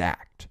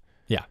exact.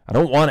 Yeah. I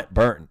don't want it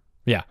burnt.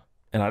 Yeah.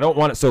 And I don't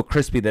want it so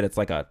crispy that it's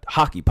like a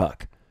hockey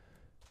puck.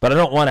 But I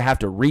don't want to have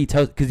to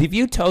re-toast. Because if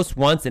you toast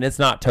once and it's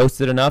not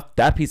toasted enough,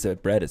 that piece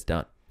of bread is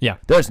done. Yeah.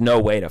 There's no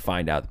way to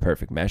find out the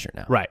perfect measure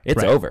now. Right,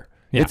 It's right. over.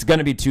 Yeah. It's going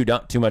to be too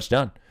much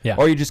done. Yeah.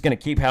 Or you're just going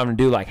to keep having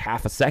to do like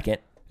half a second.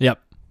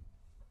 Yep.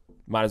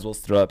 Might as well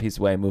throw that piece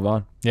away and move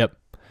on. Yep.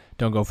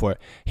 Don't go for it.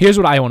 Here's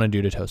what I want to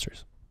do to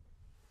toasters.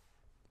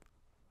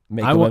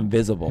 Make I them want-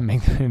 invisible.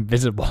 Make them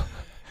invisible.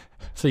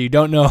 So you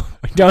don't know.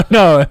 You don't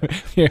know.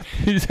 You're,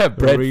 You just have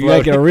bread you're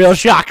gonna get a floating. real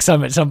shock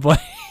some at some point.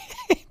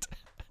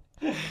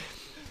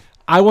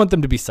 I want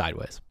them to be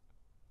sideways.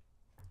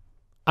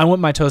 I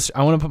want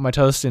to put my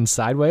toast in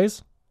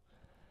sideways,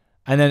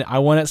 and then I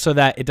want it so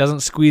that it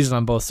doesn't squeeze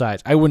on both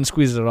sides. I wouldn't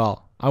squeeze it at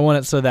all. I want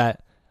it so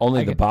that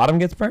Only I the can- bottom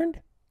gets burned?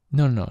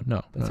 no.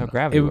 That's how no.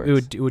 gravity it,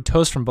 works. It would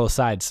toast from both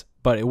sides,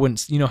 but it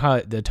wouldn't. You know how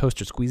the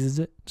toaster squeezes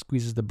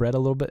the bread a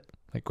little bit,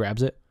 like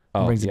grabs it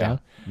and brings it down.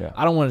 Yeah.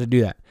 I don't want it to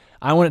do that.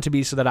 I want it to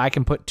be so that I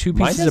can put 2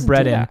 Mine pieces of doesn't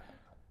bread do in. that.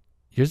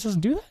 Yours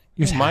doesn't do that?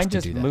 Yours has Mine to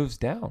just do that. moves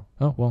down.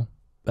 Oh, well,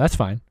 that's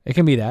fine. It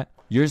can be that.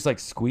 Yours like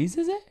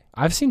squeezes it?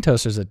 I've seen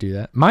toasters that do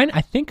that. I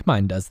think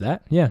mine does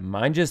that. Yeah.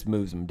 Mine just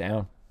moves them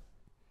down.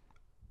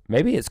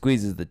 Maybe it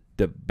squeezes the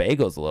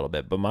bagels a little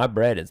bit, but my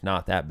bread is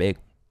not that big.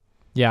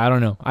 Yeah, I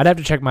don't know. I'd have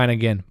to check mine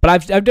again. But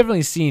I've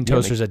definitely seen Yeah,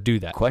 toasters that do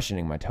that.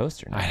 Questioning my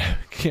toaster now.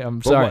 I'm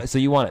But sorry. so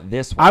you want it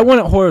this way? I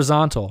want it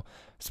horizontal,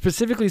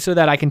 specifically so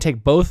that I can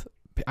take both.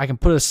 I can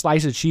put a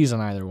slice of cheese on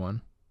either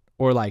one,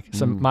 or like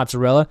some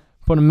mozzarella.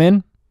 Put them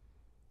in.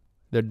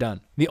 They're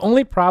done. The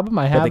only problem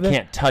I have But they is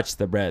can't touch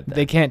the bread. Then.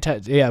 they can't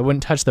touch. Yeah, I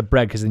wouldn't touch the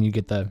bread because then you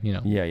get the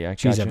Yeah,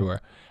 cheese gotcha.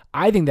 everywhere.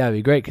 I think that would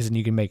be great because then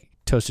you can make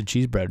toasted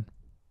cheese bread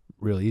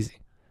real easy.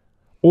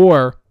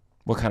 Or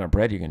What kind of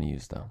bread are you going to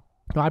use though?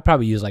 I'd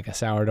probably use like a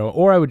sourdough,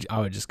 or I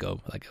would just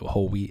go like a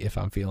whole wheat if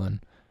I'm feeling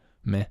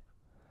meh.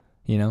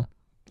 You know,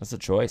 That's a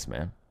choice,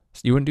 man.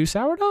 you wouldn't do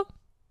sourdough?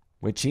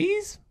 With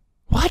cheese?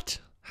 What?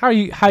 How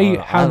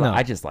no?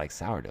 I just like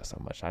sourdough so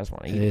much. I just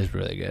want to It eat it. is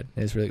really good.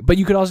 It's really good. But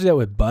you could also do that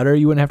with butter.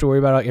 You wouldn't have to worry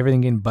about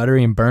everything getting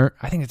buttery and burnt.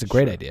 I think it's a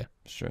great Sure. idea.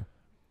 Sure.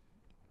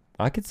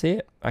 I could see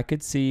it. I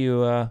could see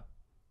you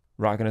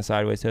rocking a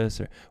sideways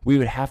toaster. We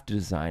would have to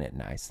design it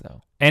nice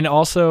though. And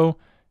also,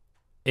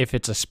 if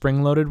it's a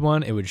spring-loaded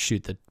one, it would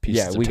shoot the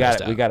pieces of we toast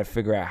got out. to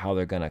figure out how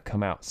they're gonna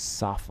come out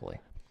softly.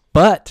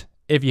 But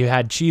if you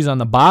had cheese on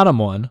the bottom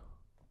one,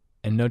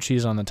 and no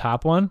cheese on the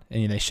top one,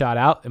 and they shot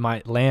out, it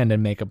might land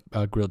and make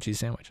a grilled cheese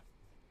sandwich.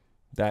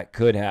 That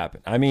could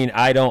happen. I mean,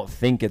 I don't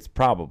think it's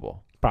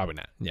probable. Probably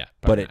not. Yeah.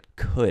 But it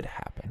could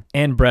happen.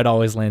 And bread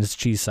always lands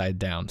cheese side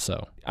down,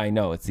 so. I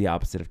know. It's the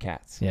opposite of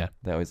cats. Yeah.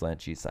 They always land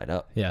cheese side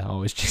up. Yeah,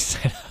 always cheese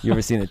side up. You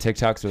ever seen the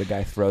TikToks where the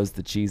guy throws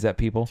the cheese at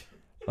people?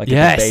 Like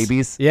yes. at the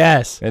babies?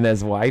 Yes. And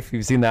his wife.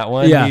 You've seen that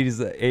one? Yeah.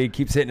 He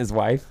keeps hitting his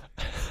wife.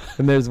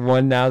 And there's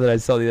one now that I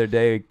saw the other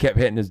day. He kept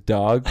hitting his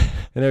dog.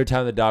 And every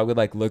time the dog would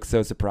like look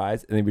so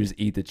surprised, and they would just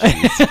eat the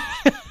cheese.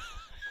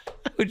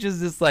 Which is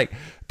just like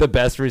the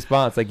best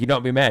response. Like, you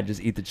don't be mad,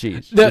 just eat the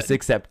cheese. Just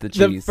accept the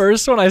cheese. The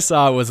first one I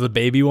saw was the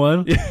baby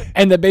one,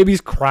 and the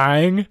baby's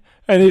crying,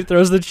 and he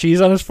throws the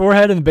cheese on his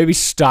forehead, and the baby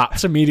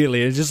stops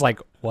immediately. It's just like,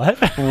 what?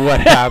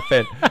 What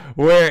happened?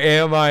 Where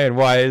am I, and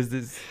why is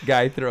this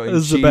guy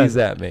throwing cheese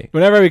at me?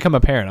 Whenever I become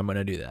a parent, I'm going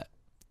to do that.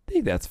 I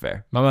think that's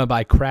fair. I'm going to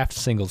buy Kraft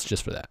singles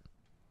just for that.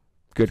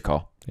 Good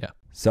call. Yeah.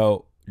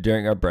 So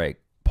during our break,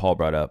 Paul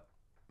brought up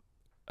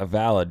a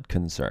valid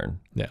concern.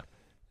 Yeah.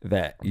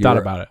 That thought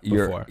about it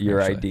before.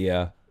 Your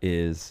idea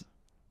is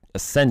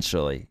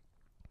essentially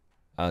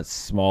a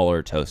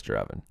smaller toaster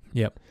oven.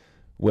 Yep.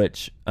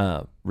 Which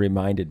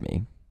reminded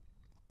me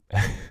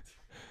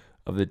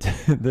of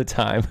the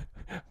time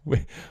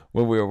when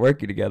we were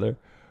working together,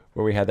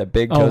 where we had that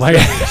big toaster. Oh my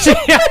gosh.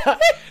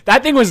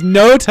 That thing was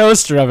no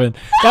toaster oven.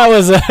 That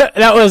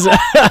was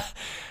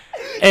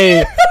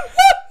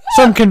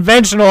some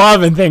conventional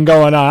oven thing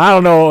going on. I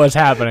don't know what was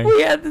happening.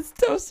 We had this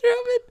toaster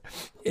oven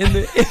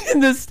in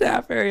the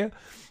staff area.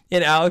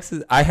 In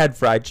Alex's, I had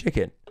fried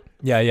chicken.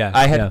 Yeah.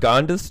 I had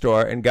gone to the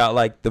store and got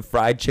like the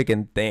fried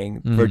chicken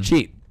thing for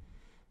cheap.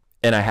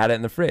 And I had it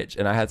in the fridge.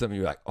 And I had something,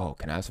 you were like, oh,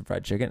 can I have some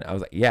fried chicken? I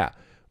was like, yeah.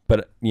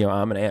 But,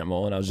 I'm an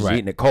animal, and I was just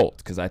eating it cold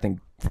because I think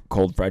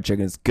cold fried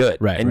chicken is good.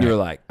 Right. And you were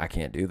like, I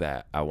can't do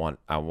that. I want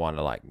to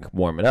like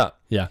warm it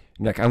up. Yeah.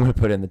 You're like, I'm going to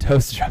put it in the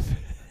toaster oven.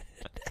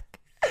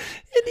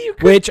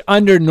 Which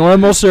under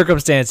normal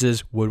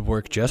circumstances would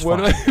work just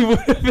fine. Would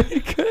have been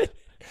good.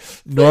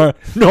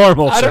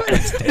 Normal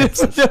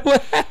circumstances. I don't know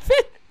what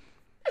happened.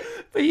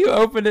 But you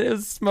opened it, it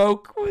was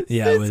smoke.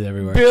 It was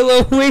everywhere.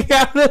 Billowing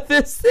out of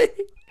this thing.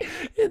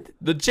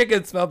 The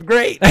chicken smelled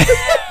great. But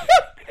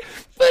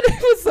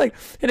it was like,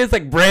 and it's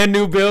like brand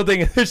new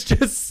building, and there's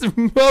just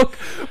smoke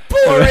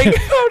pouring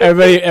out.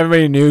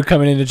 Everybody knew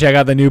coming in to check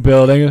out the new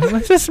building.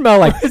 What's it smell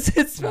like?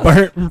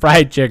 Burnt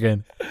fried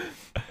chicken.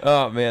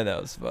 Oh man,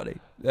 that was funny.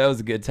 That was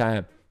a good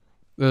time.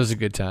 It was a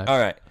good time. All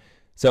right.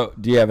 So,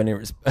 do you have any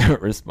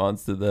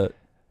response to the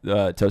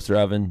toaster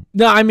oven?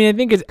 No, I mean, I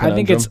think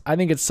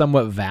it's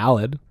somewhat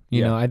valid.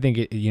 You know, I think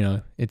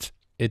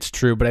it's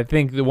true, but I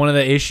think one of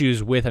the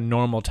issues with a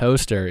normal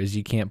toaster is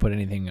you can't put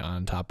anything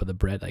on top of the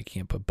bread. Like, you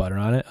can't put butter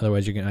on it,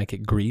 otherwise you're gonna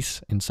get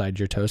grease inside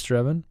your toaster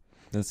oven.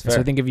 That's fair. So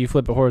I think if you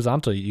flip it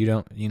horizontal, you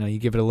don't, you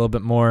give it a little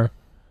bit more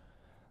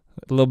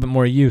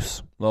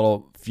use.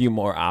 Few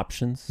more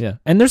options. Yeah,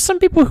 and there's some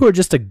people who are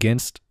just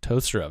against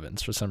toaster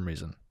ovens for some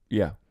reason.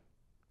 Yeah.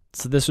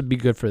 So this would be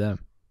good for them.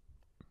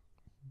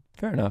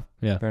 Fair enough.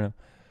 Yeah. Fair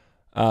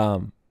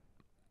enough.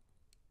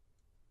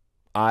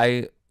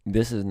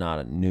 This is not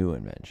a new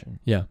invention.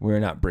 Yeah. We're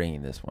not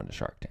bringing this one to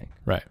Shark Tank.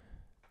 Right.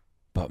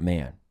 But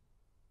man,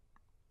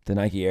 the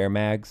Nike Air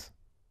Mags,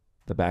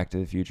 the Back to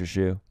the Future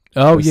shoe.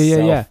 Oh,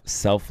 yeah.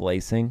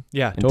 Self-lacing.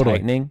 Yeah, and totally.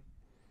 tightening.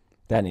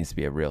 That needs to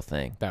be a real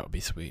thing. That would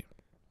be sweet.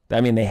 I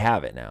mean, they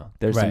have it now.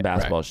 There's some Right,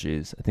 basketball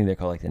shoes. I think they're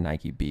called like the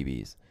Nike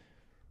BBs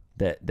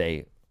that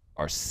they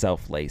are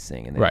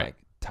self-lacing and they like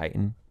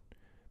tighten.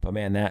 But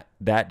man,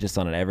 that just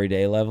on an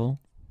everyday level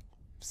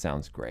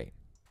sounds great.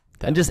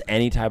 And just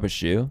any type of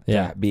shoe,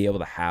 to be able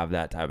to have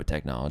that type of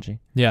technology,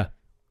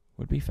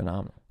 would be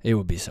phenomenal. It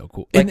would be so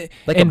cool, like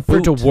and for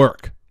it to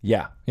work.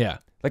 Yeah,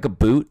 like a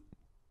boot,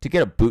 to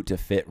get a boot to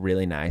fit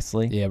really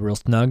nicely. Yeah, real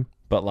snug,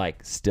 but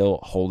like still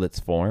hold its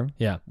form.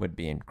 Yeah, would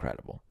be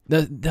incredible.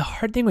 The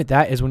hard thing with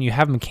that is when you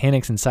have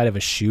mechanics inside of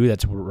a shoe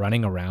that's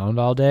running around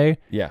all day.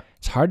 Yeah,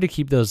 it's hard to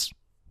keep those,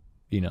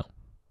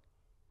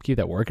 keep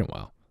that working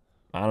well.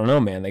 I don't know,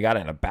 man. They got it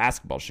in a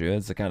basketball shoe.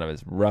 It's kind of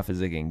as rough as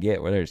it can get,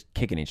 where they're just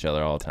kicking each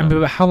other all the time.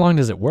 But how long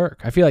does it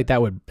work? I feel like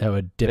that would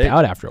dip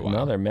out after a while.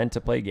 No, they're meant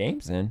to play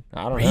games in.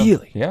 I don't know.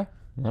 Really? Yeah.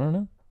 I don't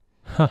know.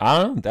 Huh.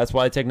 I don't know. That's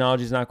why the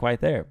technology's not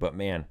quite there. But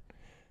man,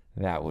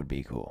 that would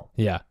be cool.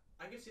 Yeah.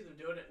 I can see them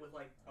doing it with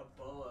like a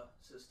boa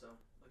system.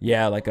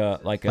 Like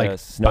a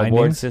snowboard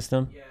bindings?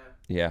 system. Yeah.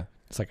 Yeah.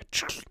 It's like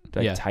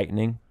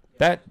tightening.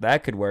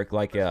 That could work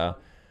like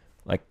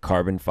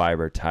carbon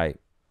fiber type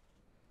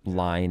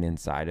line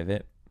inside of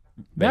it.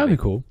 That would be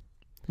cool.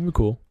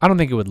 I don't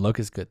think it would look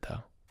as good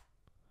though.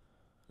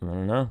 I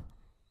don't know.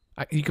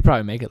 You could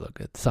probably make it look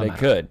good somehow. They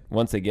could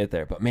once they get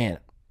there. But man,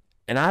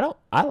 and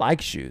I like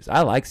shoes.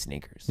 I like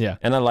sneakers. Yeah.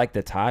 And I like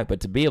the tie,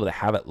 but to be able to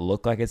have it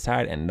look like it's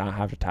tied and not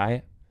have to tie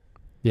it.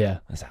 Yeah.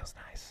 That sounds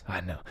nice.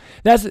 I know.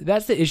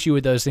 That's the issue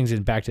with those things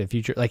in Back to the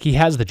Future. Like, he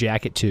has the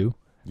jacket too.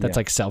 That's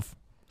like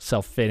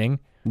self-fitting.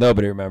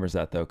 Nobody remembers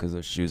that though, because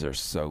those shoes are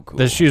so cool.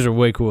 The shoes are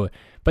way cooler.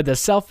 But the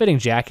self-fitting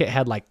jacket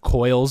had like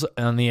coils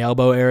on the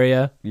elbow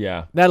area.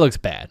 Yeah. That looks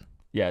bad.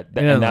 Yeah, doesn't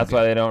and look that's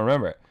why they don't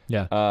remember it.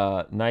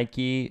 Yeah.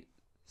 Nike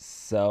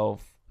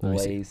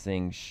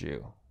self-lacing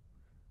shoe.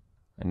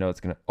 I know it's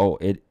gonna. Oh,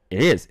 it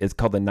is. It's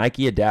called the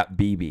Nike Adapt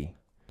BB.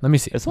 Let me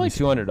see. It's only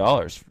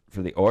 $200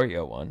 for the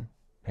Oreo one.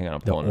 Hang on, I'm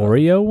The pulling it up.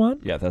 Oreo one?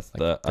 Yeah, that's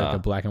Like the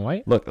black and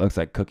white? Look, it looks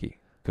like cookies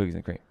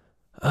and cream.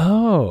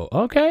 Oh,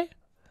 okay.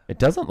 It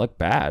doesn't look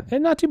bad.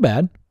 And not too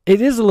bad. It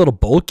is a little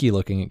bulky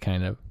looking, it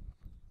kind of.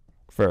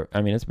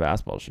 I mean, it's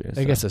basketball shoes.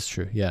 I guess that's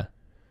true, yeah.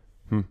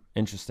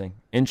 Interesting.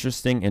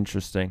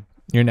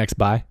 Your next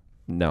buy?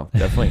 No,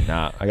 definitely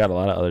not. I got a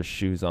lot of other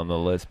shoes on the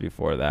list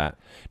before that.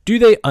 Do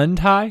they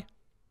untie?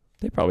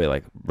 They probably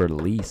like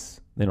release.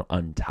 They don't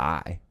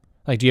untie.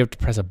 Like, do you have to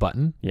press a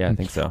button? Yeah, I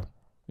think so.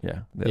 Yeah,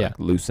 they like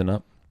loosen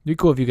up. It'd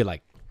be cool if you could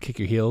like kick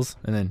your heels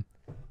and then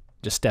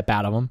just step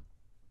out of them.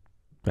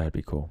 That'd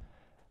be cool.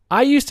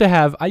 I used to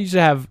have,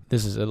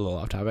 this is a little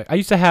off topic. I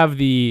used to have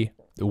the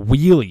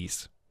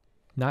wheelies,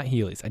 not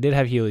heelys. I did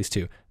have heelys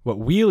too. But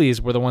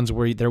wheelies were the ones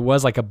where there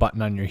was like a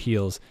button on your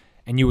heels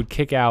and you would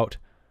kick out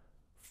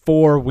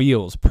 4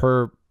 wheels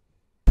per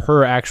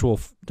actual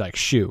like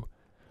shoe.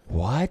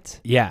 What?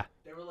 Yeah.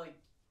 They were like,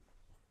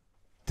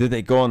 Did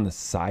they go on the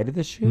side of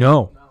the shoe?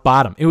 No,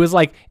 bottom. It was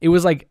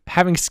like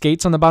having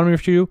skates on the bottom of your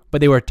shoe, but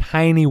they were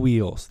tiny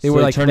wheels. They So were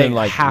they like turned in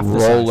like half the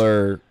size.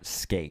 roller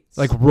skates.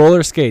 Like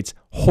roller skates.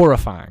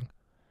 Horrifying.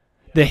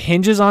 The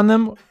hinges on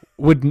them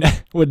would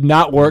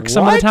not work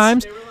some of the What?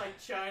 times. they were like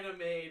China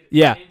made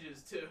Yeah.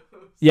 hinges too. So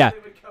Yeah. They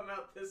would come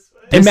out this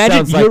way. This Imagine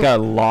sounds like you're- a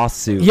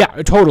lawsuit. Yeah,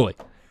 totally.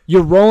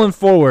 You're rolling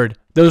forward.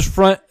 Those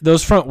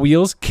front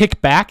wheels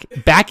kick back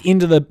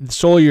into the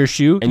sole of your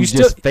shoe. And you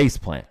just face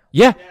plant.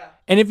 yeah. Yeah.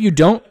 And if you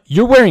don't,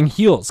 you're wearing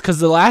heels because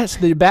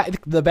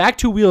the back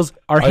 2 wheels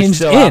are hinged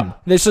still in.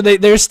 out. So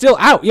they're still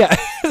out. Yeah.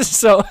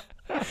 So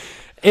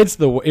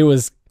it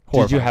was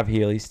horrifying. Did you have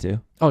Heelys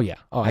too? Oh yeah.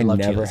 Oh, I I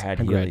loved never heels. had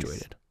I Heelys.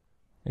 graduated.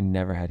 I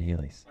never had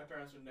Heelys. My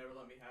parents would never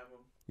let me have them.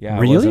 Yeah,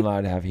 Really? I wasn't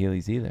allowed to have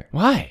Heelys either.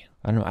 Why?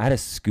 I don't know. I had a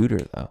scooter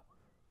though.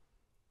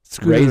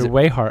 Scooters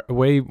Razor- are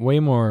way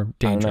more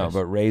dangerous. I don't know,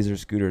 but Razor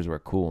scooters were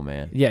cool,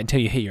 man. yeah, until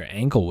you hit your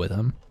ankle with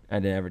them. I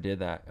never did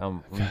that.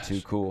 I'm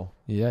too cool.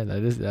 Yeah,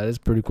 that is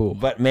pretty cool.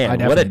 But I man, what a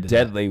definitely did that.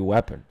 deadly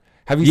weapon.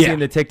 Have you Yeah. seen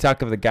the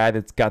TikTok of the guy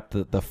that's got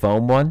the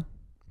foam one?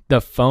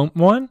 The foam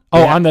one?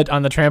 Oh, Yeah. on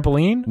the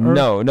trampoline?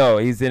 Or- No,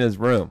 he's in his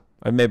room.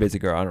 Or maybe it's a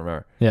girl, I don't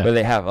remember. Yeah. But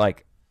they have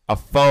like a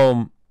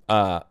foam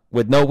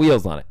with no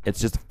wheels on it. It's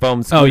just a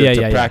foam scooter Oh, yeah,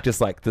 to yeah.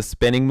 practice like the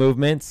spinning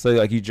movements. So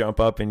like you jump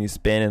up and you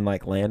spin and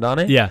like land on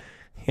it. Yeah.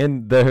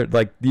 And they're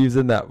like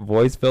using that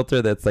voice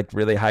filter that's like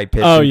really high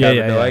pitched. Oh, and yeah, kind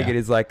yeah, of annoying. yeah. And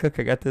he's like, look,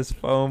 I got this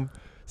foam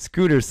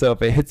scooter, so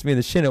if it hits me in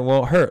the shin, it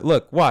won't hurt.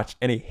 Look, watch.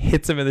 And he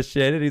hits him in the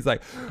shin, and he's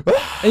like,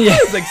 ah! Yeah.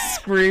 He's like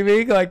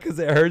screaming, like, because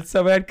it hurts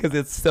so bad, because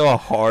it's still a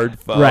hard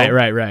foam.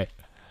 Right.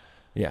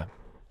 Yeah.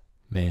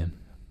 Man.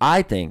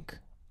 I think,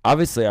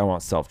 obviously, I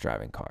want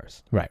self-driving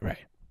cars. Right. I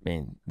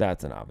mean,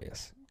 that's an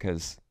obvious,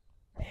 because,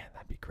 man,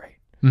 that'd be great.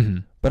 Mm-hmm.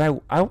 But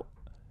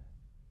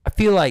I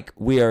feel like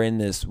we are in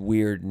this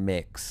weird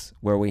mix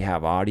where we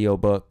have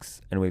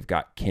audiobooks and we've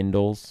got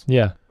Kindles,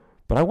 Yeah.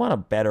 but I want a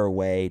better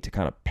way to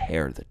kind of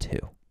pair the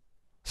two.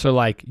 So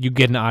like you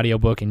get an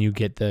audiobook and you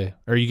get you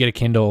get a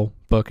Kindle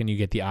book and you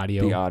get the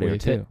audio. The audio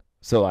with too. it.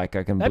 So like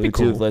I can That'd be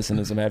Bluetooth cool. listen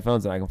to some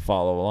headphones and I can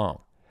follow along.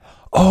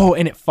 Oh,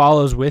 and it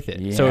follows with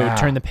it. So it would Yeah.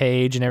 turn the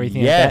page and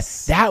everything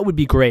Yes. like that. That would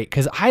be great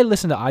because I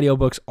listen to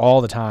audiobooks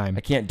all the time.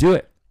 I can't do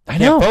it. I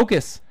can't know.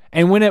 focus.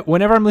 And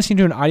whenever I'm listening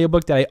to an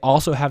audiobook that I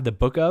also have the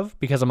book of,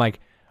 because I'm like,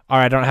 all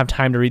right, I don't have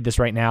time to read this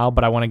right now,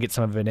 but I want to get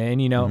some of it in,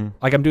 you know? Mhm.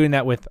 Like I did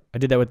that with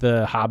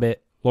The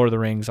Hobbit, Lord of the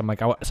Rings. I'm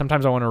like,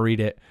 sometimes I want to read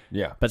it,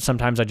 Yeah. but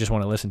sometimes I just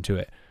want to listen to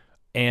it.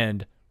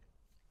 And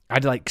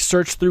I'd like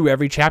search through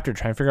every chapter,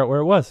 trying to figure out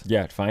where it was.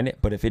 Yeah, find it.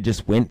 But if it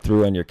just went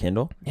through on your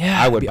Kindle, Yeah,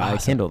 I it'd would be buy a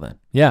awesome. Kindle then.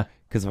 Yeah,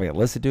 Because if I could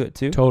listen to it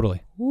too,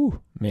 totally.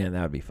 woo, man,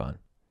 that would be fun.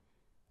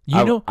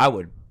 You I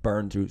would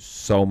burn through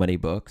so many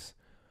books.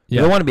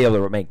 Yeah. I want to be able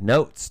to make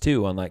notes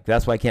too. On like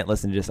that's why I can't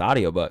listen to just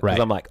audiobook. Because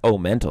Right. I'm like, oh,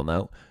 mental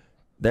note.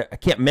 I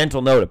can't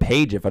mental note a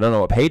page if I don't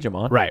know what page I'm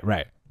on.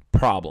 Right.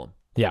 Problem.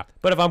 Yeah.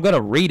 But if I'm gonna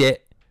read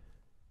it,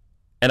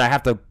 and I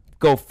have to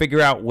go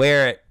figure out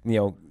where it,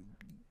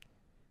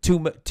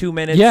 2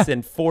 minutes Yeah.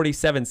 and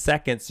 47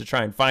 seconds to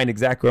try and find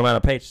exactly where I'm on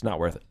a page, it's not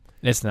worth it.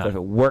 It's But not. if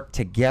it worked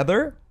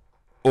together,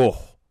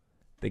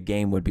 the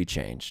game would be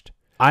changed.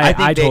 I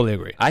think totally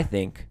agree. I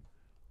think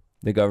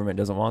the government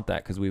doesn't want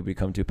that because we would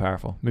become too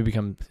powerful. We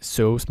become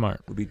so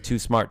smart. We'd be too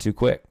smart too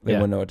quick. They Yeah.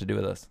 wouldn't know what to do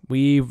with us.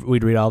 We'd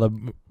read all the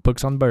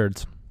books on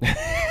birds.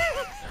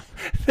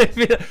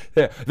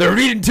 They're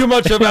reading too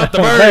much about the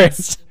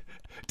birds.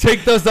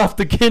 Take those off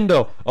the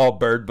Kindle. All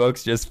bird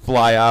books just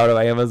fly out of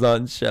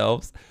Amazon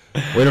shelves.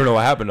 We don't know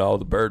what happened to all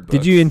the bird books.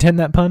 Did you intend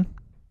that pun?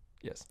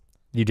 Yes.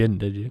 You didn't,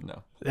 did you?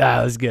 No.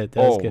 That was good.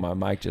 That was good. My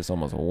mic just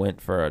almost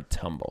went for a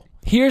tumble.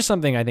 Here's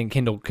something I think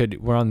Kindle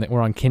could. We're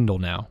on Kindle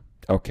now.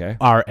 Okay.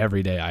 Our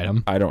everyday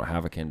item. I don't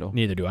have a Kindle.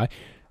 Neither do I,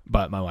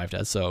 but my wife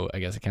does, so I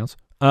guess it counts.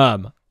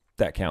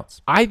 That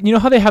counts. You know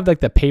how they have like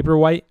the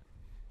Paperwhite?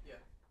 Yeah.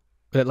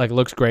 That like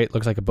looks great,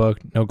 looks like a book,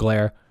 no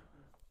glare.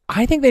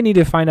 I think they need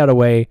to find out a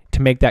way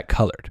to make that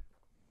colored.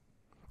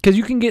 Because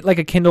you can get like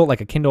a Kindle,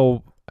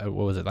 what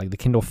was it, like the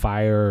Kindle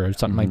Fire or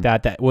something like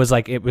that. That was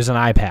like, it was an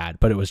iPad,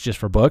 but it was just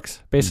for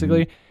books,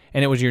 basically.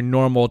 And it was your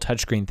normal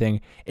touchscreen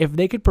thing. If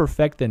they could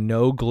perfect the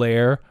no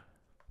glare,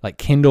 like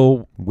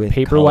Kindle With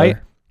Paperwhite,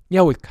 color.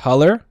 yeah, with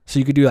color, so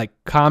you could do like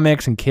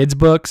comics and kids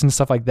books and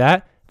stuff like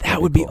that.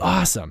 That would be cool.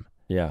 awesome.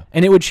 Yeah.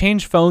 And it would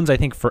change phones, I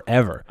think,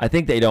 forever. I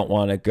think they don't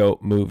want to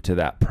move to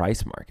that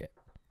price market.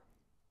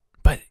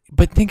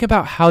 But think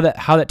about how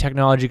that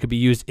technology could be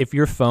used if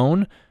your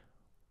phone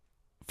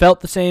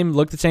felt the same,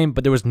 looked the same,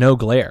 but there was no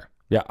glare.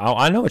 Yeah,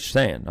 I know what you're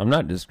saying. I'm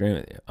not disagreeing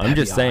with you. I'm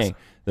That'd just be saying awesome.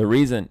 the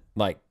reason,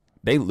 like,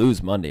 they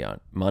lose money on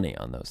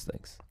those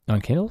things.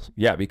 On Kindles?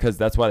 Yeah, because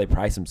that's why they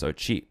price them so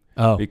cheap.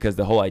 Oh. Because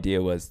the whole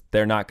idea was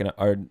they're not going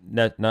to, or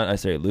not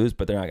necessarily lose,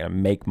 but they're not going to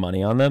make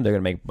money on them. They're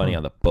going to make money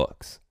on the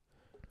books.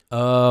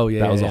 Oh, yeah.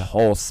 That was yeah. a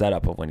whole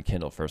setup of when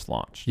Kindle first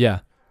launched. Yeah.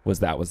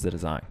 That was the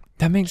design.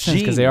 That makes sense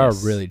because they are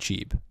Genius. really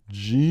cheap.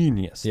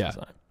 Genius Yeah.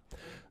 design.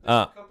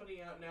 There's a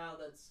company out now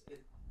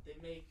they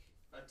make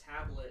a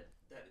tablet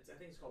that I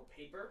think it's called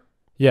Paper,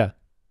 Yeah.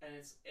 and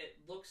it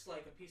looks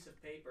like a piece of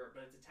paper,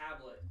 but it's a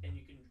tablet, and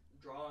you can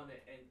draw on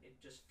it, and it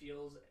just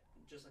feels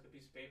just like a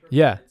piece of paper.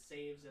 Yeah. It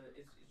saves, and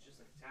it's just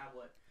like a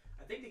tablet.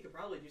 I think they could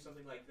probably do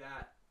something like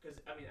that because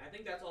I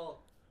think that's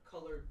all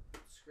colored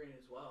screen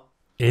as well.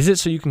 Is it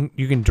so you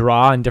can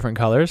draw in different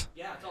colors?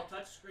 Yeah, it's all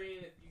touch screen.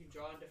 You can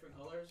draw in different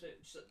colors.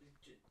 It's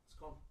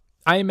called.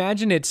 I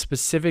imagine it's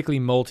specifically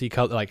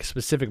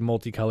specific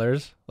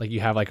multicolors. Like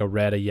you have like a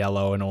red, a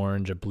yellow, an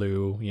orange, a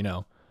blue,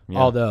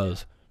 all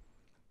those.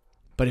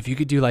 But if you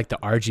could do like the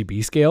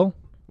RGB scale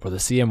or the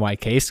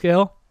CMYK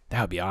scale,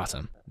 that would be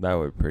awesome. That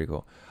would be pretty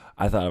cool.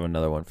 I thought of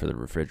another one for the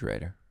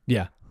refrigerator.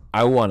 Yeah.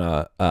 I want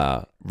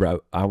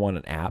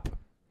an app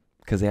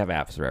because they have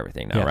apps for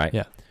everything now, Yeah, right?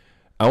 yeah.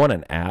 I want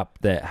an app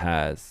that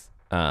has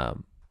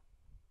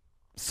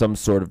some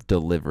sort of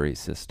delivery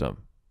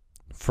system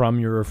From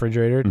your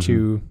refrigerator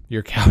to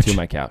your couch. to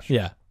my couch.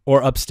 Yeah.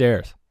 Or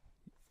upstairs.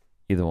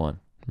 Either one.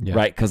 Yeah.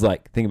 Right? Because,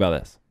 like, think about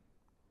this.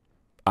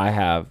 I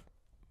have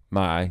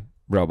my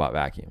robot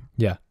vacuum.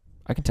 Yeah.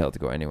 I can tell it to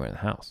go anywhere in the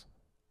house.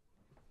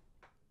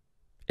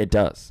 It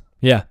does.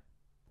 Yeah.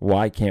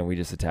 Why can't we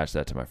just attach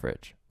that to my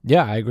fridge?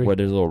 Yeah, I agree. Where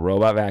there's a little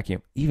robot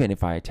vacuum. Even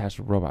if I attach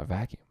a robot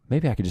vacuum,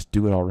 maybe I could just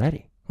do it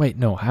already. Wait,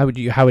 no. How would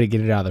it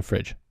get it out of the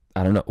fridge?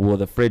 I don't know. Well,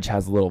 the fridge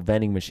has a little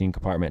vending machine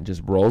compartment.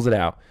 Just rolls it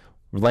out,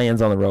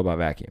 lands on the robot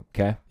vacuum.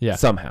 Okay. Yeah.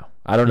 Somehow.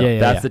 I don't know. Yeah,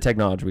 That's the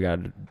technology we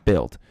got to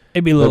build.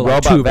 It'd be a little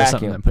robot tube or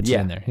something vacuum, that puts yeah.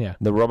 it in there. Yeah.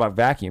 The robot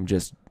vacuum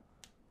just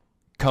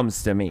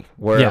comes to me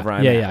wherever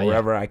I'm at,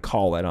 wherever I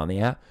call it on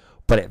the app,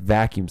 but it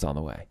vacuums on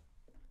the way.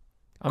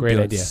 I'm Great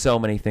doing idea. so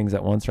many things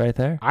at once right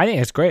there. I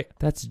think it's great.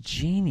 That's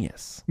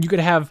genius. You could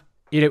have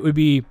it would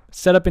be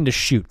set up into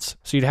chutes.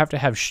 So you'd have to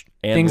have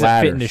And things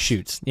that fit into ladders.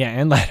 chutes. Yeah,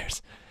 and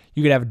ladders.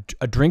 You could have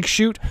a drink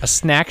chute, a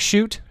snack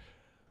chute.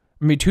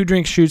 I mean, 2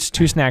 drink chutes,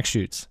 2 snack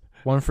chutes.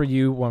 One for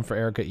you, one for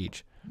Erica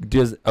each.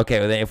 Okay,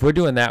 well, then if we're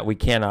doing that, we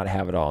cannot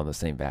have it all in the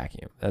same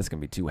vacuum. That's going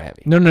to be too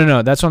heavy.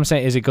 No. That's what I'm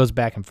saying is it goes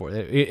back and forth.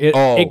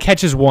 It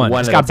catches one.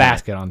 It's at got a time.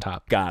 basket on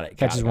top. Got it.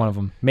 Catches one of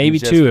them. Maybe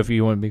Just- 2 if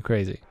you want to be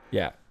crazy.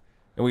 Yeah.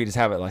 And we just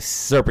have it like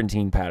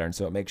serpentine pattern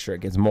so it makes sure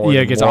it gets more Yeah,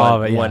 than it gets one, all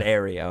of it, yeah. one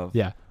area of.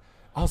 Yeah.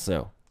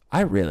 Also,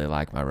 I really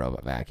like my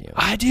robot vacuum.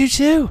 I do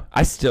too.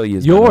 I still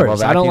use my robot Yours.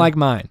 vacuum. I don't like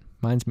mine.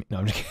 Mine's me. No,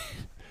 I'm just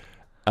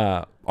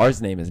kidding.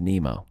 Ours name is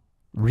Nemo.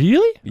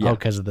 Really? Yeah. Oh,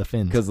 because of the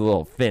fins. Because the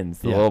little fins,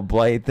 the Yeah. little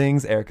blade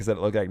things, Erica said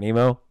it looked like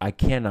Nemo. I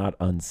cannot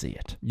unsee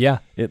it. Yeah.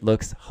 It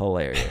looks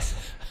hilarious.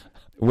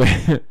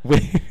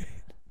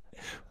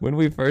 when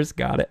we first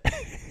got it,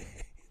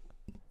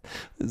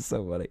 it's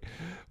so funny.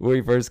 When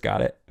we first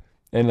got it,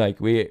 and like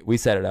we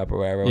set it up or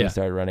whatever, Yeah. we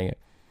started running it,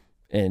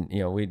 and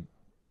we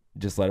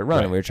just let it run.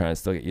 Right. And we were trying to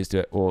still get used to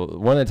it. Well,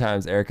 one of the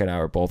times Erica and I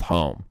were both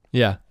home,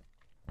 Yeah.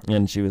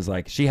 and she was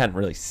like, she hadn't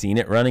really seen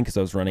it running because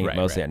I was running it Right,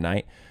 mostly right. at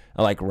night.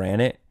 I like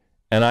ran it,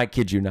 and I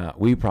kid you not,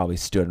 we probably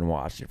stood and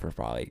watched it for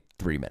probably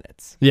 3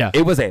 minutes. Yeah.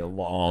 It was a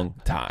long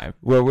time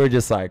where we're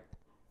just like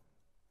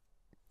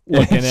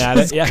Looking at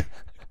it. Yeah.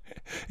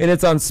 and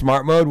it's on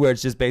smart mode where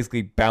it's just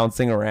basically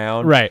bouncing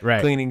around, Right.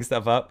 cleaning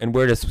stuff up, and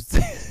we're just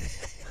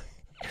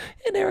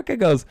and Erica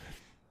goes,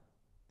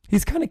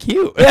 he's kind of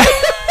cute.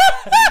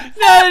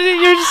 No,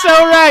 you're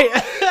so right.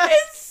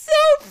 It's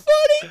so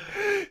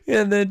funny.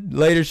 And then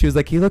later she was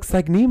like, he looks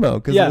like Nemo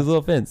because Yeah. of his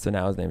little fins. So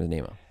now his name is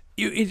Nemo.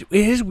 It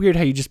is weird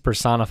how you just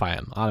personify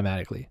him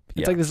automatically.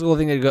 It's Yeah. like this little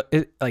thing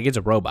that it's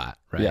a robot,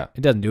 right? Yeah.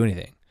 It doesn't do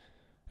anything.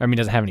 I mean, it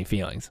doesn't have any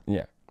feelings.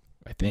 Yeah.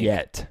 I think.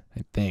 Yet.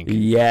 I think.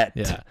 Yet.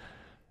 Yeah.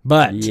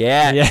 But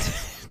Yet. yeah.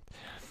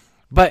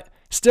 But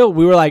still,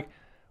 we were like,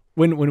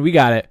 when we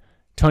got it,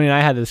 Tony and I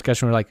had the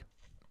discussion. We are like,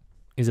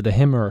 is it a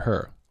him or a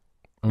her?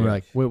 And we're Yeah.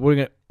 like, what are we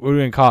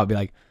gonna call it? Be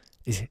like,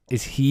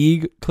 is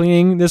he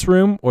cleaning this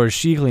room or is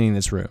she cleaning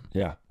this room?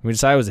 Yeah. We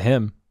decided it was a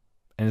him,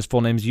 and his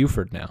full name's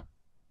Uford now.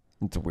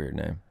 It's a weird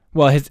name.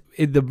 Well,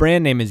 the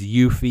brand name is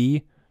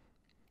Eufy,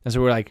 and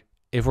so we're like,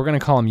 if we're gonna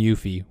call him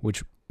Eufy,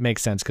 which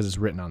makes sense because it's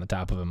written on the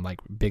top of him like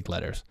big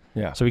letters.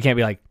 Yeah. So we can't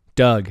be like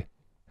Doug,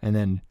 and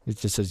then it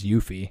just says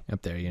Eufy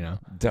up there.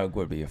 Doug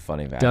would be a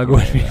funny vacuum. Doug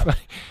would be though. funny.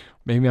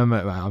 Maybe I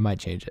might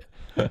change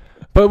it.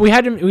 But we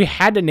had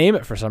to name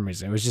it for some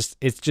reason.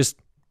 It's just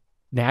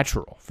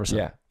natural for some.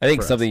 Yeah, I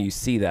think for something us. you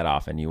see that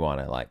often, you want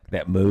to like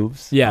that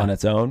moves Yeah. on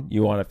its own.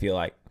 You want to feel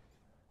like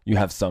you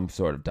have some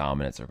sort of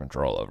dominance or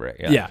control over it.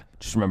 Yeah.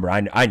 Just remember,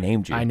 I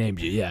named you. I named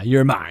you. Yeah,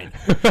 you're mine.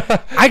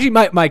 Actually,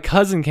 my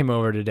cousin came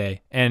over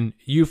today, and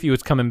Eufy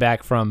was coming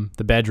back from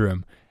the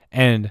bedroom,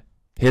 and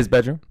His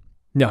bedroom.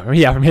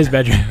 from his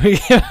bedroom.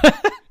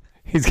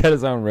 He's got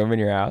his own room in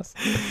your house.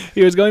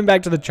 He was going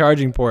back to the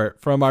charging port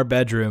from our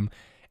bedroom,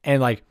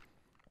 and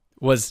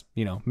was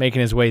making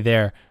his way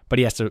there, but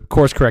he has to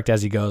course correct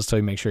as he goes, so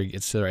he makes sure he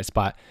gets to the right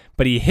spot.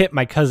 But he hit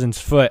my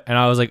cousin's foot, and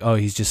I was like, "Oh,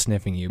 he's just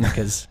sniffing you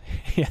because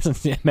he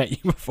hasn't met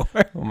you before."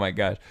 Oh my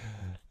gosh,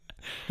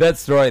 that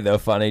story though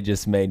funny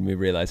just made me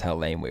realize how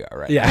lame we are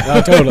right now.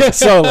 Yeah, totally,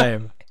 so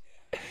lame.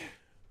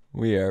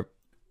 We are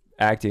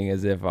acting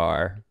as if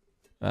our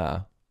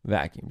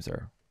vacuums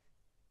are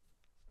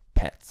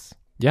pets,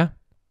 Yeah,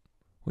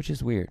 which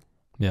is weird.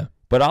 yeah.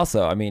 But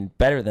also, I mean,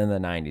 better than the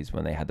 90s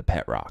when they had the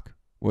pet rock,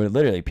 where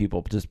literally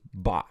people just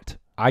bought.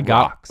 I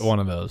got rocks. one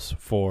of those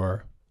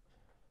for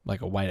a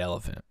white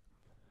elephant.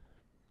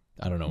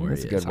 I don't know where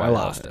That's he a good is. one. I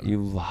lost him.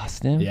 You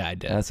lost him? Yeah, I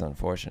did. That's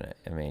unfortunate.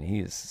 I mean, he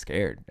is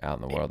scared out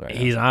in the world right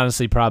He's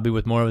honestly probably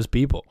with more of his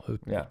people. Who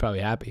Yeah. probably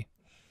happy.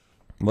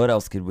 now. What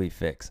else could we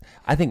fix?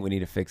 I think we need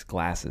to fix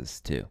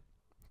glasses too.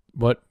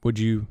 What would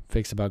you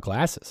fix about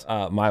glasses?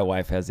 My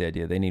wife has the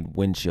idea they need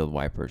windshield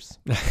wipers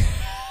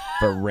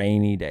for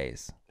rainy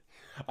days.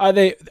 Are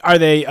they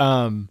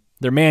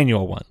they're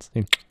manual ones?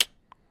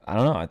 I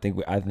don't know. I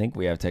think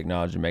we have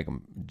technology to make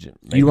them.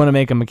 You want to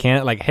make a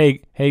mechanic like,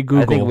 hey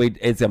Google. I think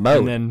it's a mode.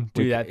 And then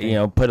do that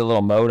thing. Put a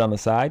little mode on the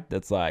side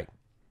that's like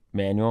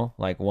manual,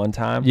 like one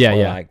time. Yeah, or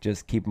yeah. Like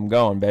just keep them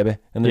going, baby.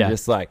 And they're Yeah.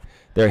 just like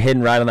they're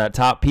hidden right on that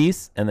top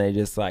piece, and they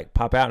just like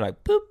pop out and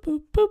like boop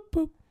boop boop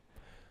boop.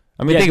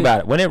 I mean, Yeah, think about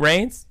it. When it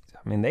rains,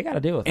 I mean, they got to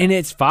deal with it. And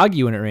it's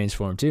foggy when it rains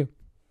for them too.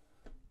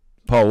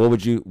 Paul,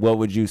 what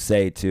would you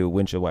say to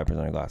windshield wipers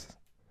on your glasses?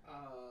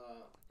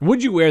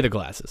 Would you wear the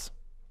glasses?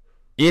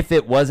 If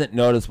it wasn't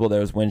noticeable there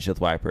was windshield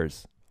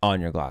wipers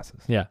on your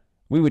glasses, Yeah.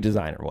 we would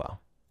design it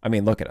well. I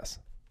mean, look at us.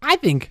 I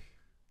think.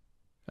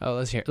 Oh,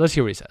 let's hear what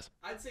he says.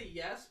 I'd say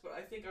yes, but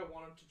I think I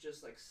want him to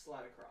just slide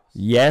across.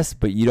 Yes,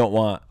 but you don't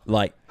want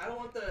like I don't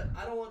want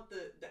the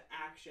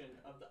action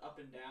of the up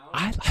and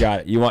down.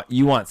 got it.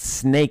 You want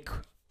snake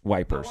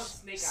wipers,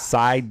 snake eyes.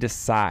 side to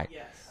side.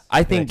 Yes.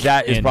 I think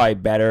that is And- probably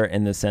better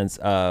in the sense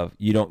of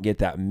you don't get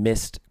that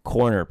missed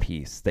corner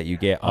piece that you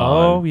get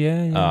on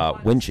yeah.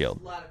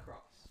 windshield. Slide across.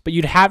 But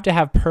you'd have to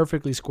have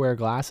perfectly square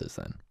glasses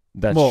then.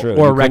 That's Well, true. or You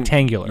couldn't-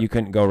 rectangular. You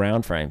couldn't go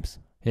round frames.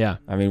 Yeah.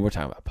 I mean, we're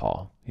talking about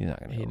Paul. He's not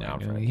going to go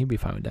round frame. He'd be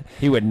fine with that.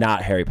 He would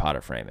not Harry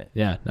Potter frame it.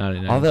 Yeah. Not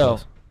Although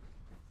close.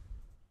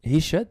 he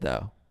should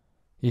though.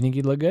 You think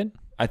he'd look good?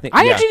 I think.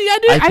 I yeah. actually I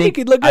do. I think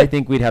he'd look good. I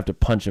think we'd have to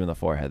punch him in the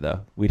forehead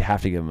though. We'd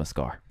have to give him a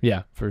scar.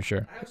 Yeah, for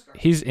sure. I have a scar.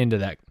 He's into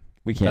that.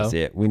 We can't No? see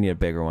it. We need a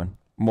bigger one,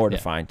 more Yeah.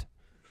 defined.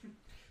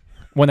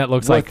 One that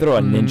looks We'll like throw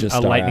a ninja a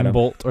star at lightning him.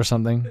 bolt or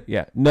something.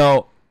 Yeah.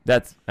 No,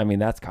 that's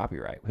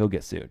copyright. He'll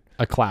get sued.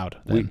 A cloud.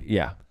 Then.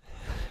 Yeah.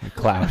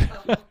 Cloud.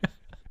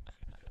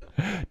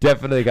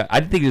 Definitely got. I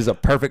think there's a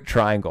perfect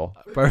triangle,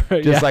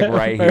 Perfect. just yeah, like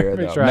right here, perfect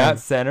though. triangle. Not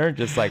center,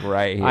 just like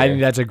right here. I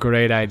think that's a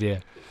great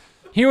idea.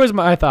 Here was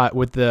my thought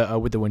with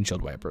the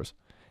windshield wipers.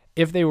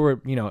 If they were,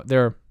 you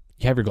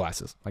have your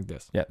glasses like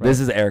this. yeah. right?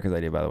 This is Erica's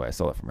idea, by the way. I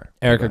stole it from her.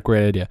 Erica, Okay.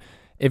 great idea.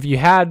 If you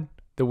had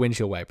the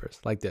windshield wipers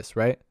like this,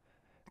 right?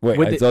 Wait,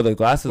 with so the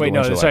glasses. Wait, the no,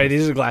 windshield sorry, wipers.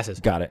 these are glasses.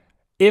 Got it.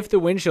 If the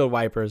windshield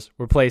wipers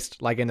were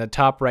placed like in the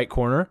top right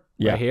corner,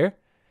 Yeah. right here,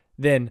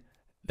 then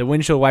the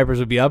windshield wipers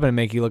would be up and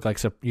make you look like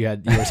you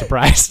were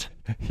surprised.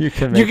 You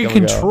can. You Make can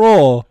them go.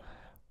 control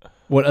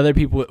what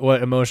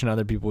emotion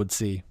other people would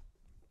see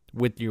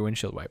with your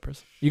windshield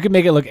wipers. You could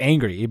make it look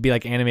angry. It'd be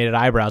like animated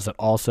eyebrows that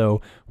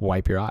also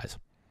wipe your eyes.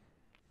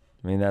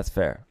 I mean, that's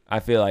fair. I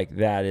feel like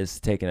that is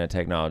taking a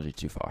technology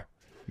too far.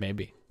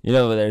 Maybe.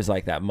 There's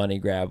like that money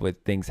grab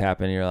with things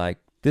happening. You're like,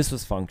 this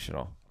was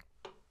functional.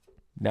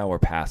 Now we're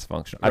past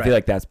functional. I feel Right.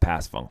 like that's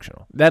past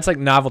functional. That's like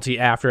novelty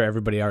after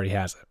everybody already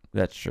has it.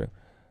 That's true.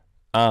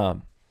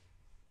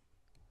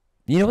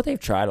 You know what they've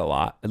tried a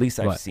lot? At least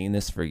I've What? seen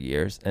this for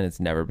years, and it's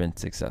never been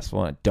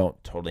successful. And I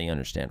don't totally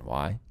understand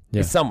why. Yeah.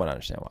 I somewhat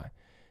understand why.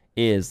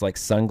 Is like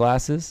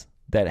sunglasses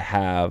that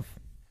have,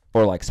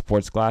 or like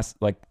sports glass,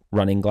 like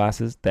running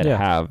glasses that Yeah.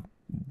 have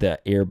the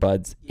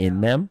earbuds in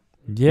them.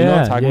 Yeah. know what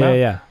I'm talking yeah, about?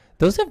 yeah.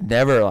 Those have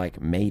never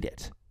like made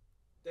it.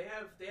 They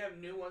have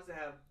new ones that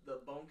have the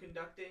bone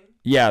conducting.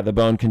 Yeah, the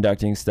bone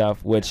conducting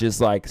stuff, which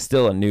is like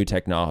still a new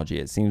technology.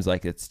 It seems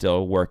like it's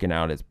still working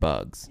out its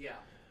bugs. Yeah.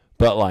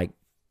 But like,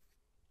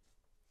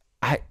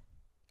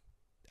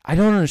 I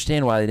don't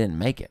understand why they didn't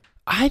make it.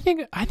 I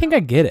think I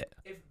get it.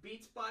 If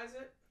Beats buys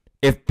it,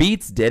 If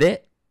Beats did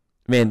it,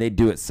 man, they'd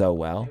do it so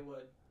well. they would.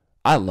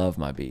 I love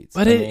my Beats.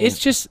 But it's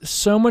just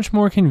so much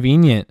more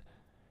convenient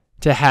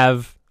to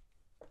have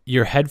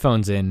your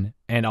headphones in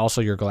and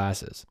also your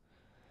glasses.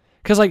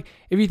 Because like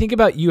if you think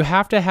about, you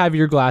have to have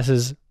your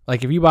glasses.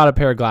 Like if you bought a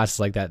pair of glasses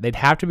like that, they'd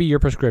have to be your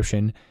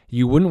prescription.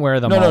 You wouldn't wear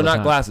them. No, all the not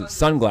time. glasses.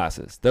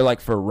 Sunglasses. They're like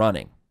for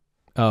running.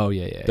 Oh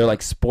yeah. They're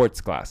like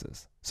sports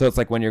glasses. So it's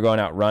like when you're going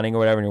out running or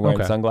whatever, and you're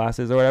wearing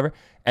sunglasses or whatever,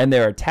 and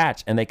they're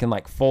attached, and they can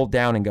like fold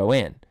down and go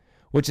in,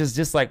 which is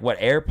just like what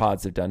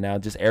AirPods have done now.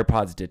 Just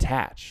AirPods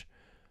detach.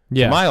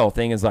 Yeah. So my whole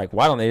thing is like,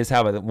 why don't they just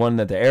have one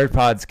that the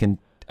AirPods can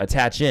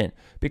attach in?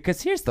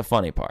 Because here's the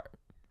funny part.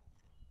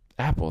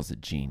 Apple's a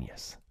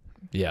genius.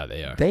 Yeah,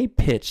 they are. They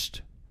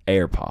pitched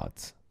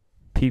AirPods.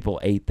 People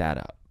ate that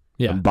up.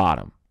 Yeah. And bought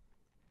them.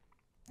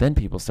 Then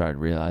people started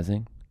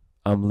realizing,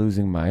 I'm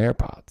losing my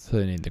AirPods. So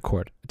they need the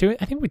cord. Dude,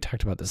 I think we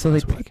talked about this. So they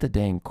last put week. the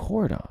dang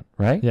cord on,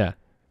 right? Yeah.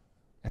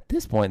 At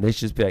this point, they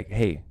should just be like,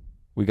 hey,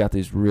 we got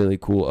these really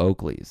cool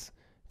Oakleys.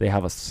 They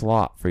have a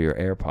slot for your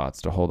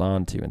AirPods to hold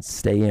on to and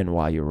stay in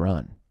while you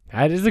run.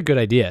 That is a good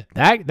idea.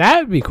 That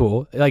would be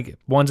cool. Like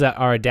ones that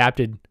are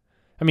adapted.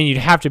 I mean, you'd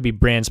have to be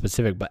brand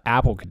specific, but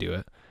Apple could do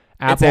it.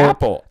 It's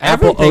Apple.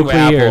 Apple Everything with Oakley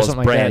Apple or is something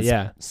like brand that.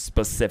 Yeah.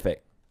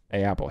 specific.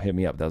 Hey, Apple, hit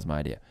me up. That was my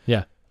idea.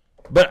 Yeah.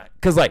 But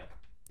because like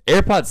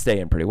AirPods stay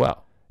in pretty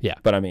well. Yeah.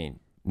 But I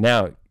mean,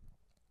 now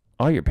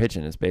all you're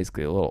pitching is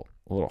basically a little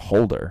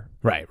holder.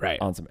 Right.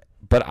 On some.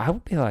 But I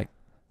would be like,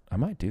 I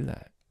might do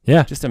that.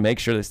 Yeah. Just to make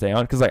sure they stay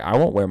on. Because like I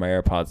won't wear my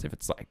AirPods if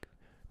it's like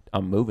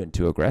I'm moving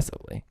too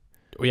aggressively.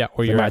 Yeah.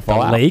 Or They you're might at the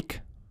fall out.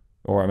 lake.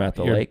 Or I'm at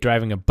the You're lake.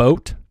 driving a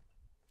boat.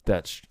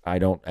 I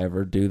don't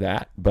ever do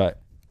that.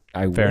 But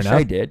I Fair wish enough.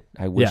 I did.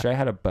 I wish I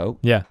had a boat.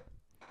 Yeah.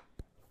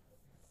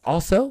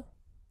 Also,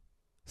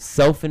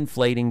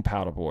 self-inflating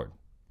paddleboard.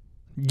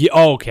 Yeah.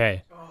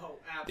 Okay. Oh,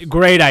 absolutely.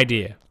 Great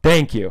idea.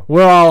 Thank you.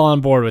 We're all on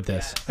board with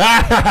this.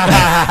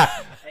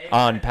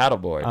 On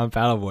paddleboard. On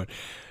paddleboard.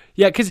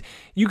 Yeah, because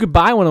you could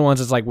buy one of the ones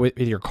that's like with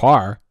your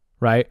car,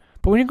 right?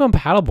 But when you're going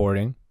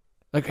paddleboarding,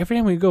 like every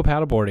time we go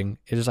paddleboarding,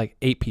 it is like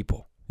 8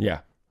 people. Yeah.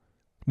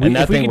 We, And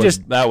that if we thing could would,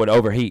 just, that would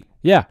overheat.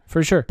 yeah,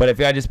 for sure. But if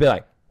I just be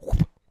like,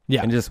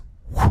 Yeah. and just,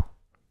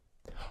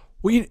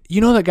 Well,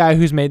 you know that guy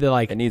who's made the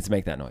like it needs to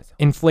make that noise.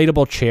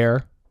 inflatable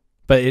chair,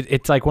 but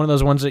it's like one of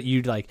those ones that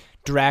you like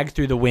drag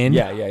through the wind.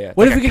 Yeah.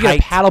 What Like if we could get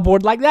a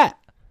paddleboard like that?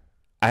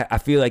 I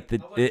feel like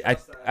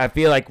I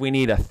feel like we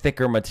need a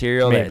thicker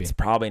material Maybe. that's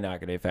probably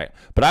not going to affect.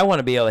 But I want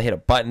to be able to hit a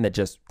button that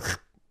just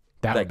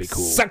That like would be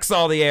cool. sucks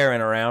all the air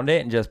in around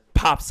it and just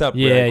pops up.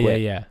 Yeah. really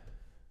quick. Yeah.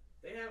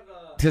 They have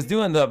Because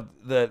doing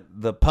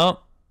the pump,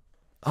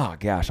 oh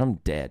gosh, I'm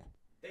dead.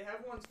 they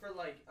have ones for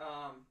like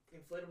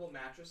inflatable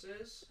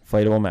mattresses.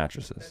 Inflatable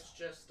mattresses. That's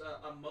just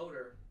a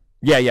motor.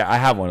 Yeah, I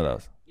have one of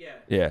those. Yeah.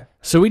 Yeah.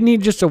 So we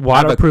need just a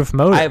waterproof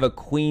motor. I have a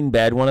queen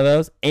bed, one of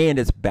those, and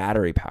it's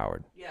battery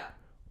powered. Yeah.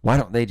 Why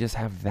don't they just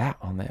have that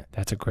on there?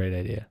 That's a great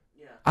idea.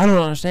 Yeah. I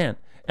don't understand.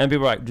 And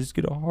people are like, just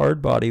get a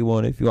hard body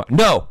one if you want.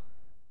 No,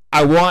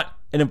 I want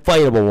an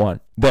inflatable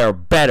one. They're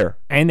better.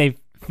 And they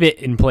fit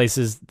in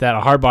places that a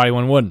hard body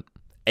one wouldn't.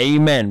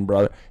 Amen,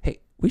 brother.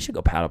 Hey, we should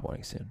go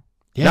paddleboarding soon.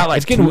 Yeah, Not like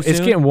it's getting too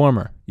soon. getting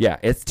warmer. Yeah,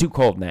 it's too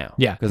cold now.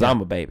 Yeah, because yeah.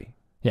 I'm a baby.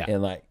 Yeah.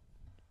 And like,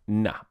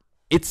 nah.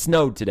 It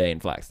snowed today in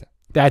Flagstaff.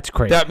 That's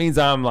crazy. That means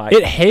I'm like,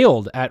 It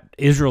hailed at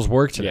Israel's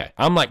work today. yeah,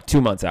 I'm like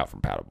 2 months out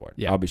from paddleboard.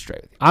 Yeah. I'll be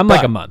straight with you. I'm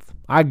like But a month.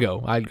 I'd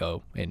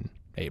go in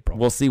April.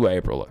 We'll see what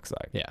April looks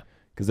like. Yeah.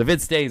 Because if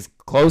it stays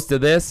close to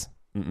this,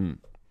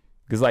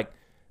 because like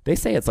they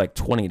say it's like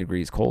 20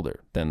 degrees colder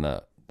than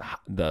the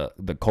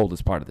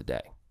coldest part of the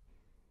day.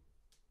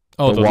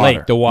 Oh, the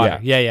lake, the water.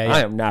 Yeah. I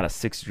am not a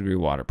 60-degree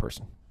water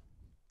person.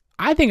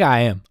 I think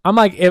I am. I'm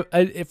like,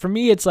 if for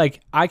me, it's like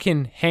I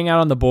can hang out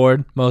on the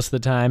board most of the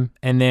time,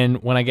 and then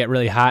when I get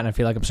really hot and I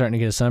feel like I'm starting to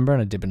get a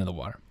sunburn, I dip into the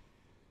water.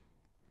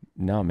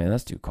 No, man,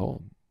 that's too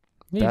cold.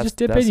 Yeah, you just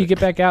dip in, you get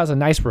back out. It's a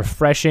nice,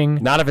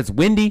 refreshing. Not if it's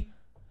windy,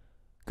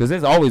 because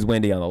it's always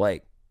windy on the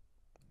lake.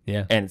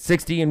 Yeah. And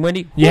 60 and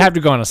windy. You have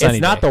to go on a sunny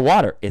It's not day. the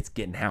water. It's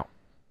getting out.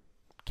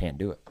 Can't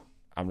do it.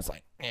 I'm just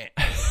like,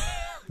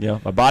 you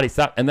know, my body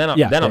stopped. And then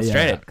I'm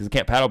stranded because I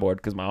can't paddleboard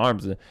because my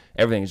arms,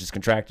 everything is just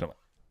contracted. I'm like,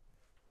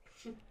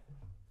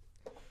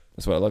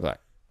 that's what it looked like.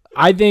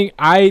 I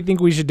think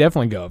we should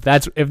definitely go if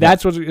that's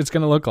what it's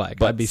going to look like.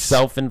 But That'd be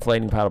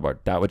self-inflating paddleboard,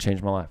 that would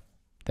change my life.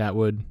 That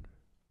would.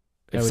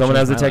 If someone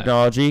has the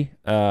technology,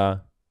 I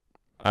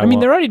mean,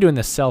 they're already doing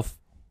the self,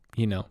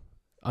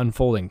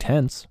 unfolding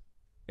tents,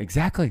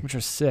 exactly. which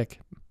are sick,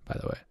 by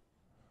the way.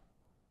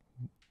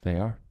 They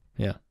are.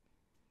 Yeah.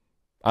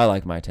 I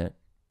like my tent.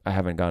 I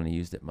haven't gone and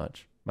used it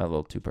much. My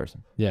little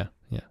 2-person. Yeah.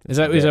 Is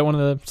that one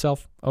of the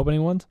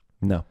self-opening ones?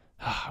 No.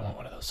 I want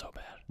one of those so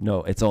bad.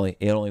 No, it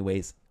only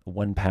weighs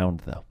 1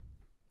 pound though.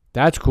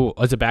 That's cool.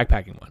 Oh, it's a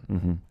backpacking one.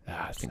 Mm-hmm.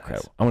 That's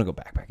Incredible. I want to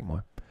go backpacking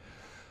more.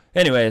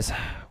 Anyways,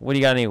 what do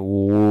you got? Any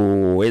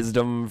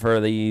wisdom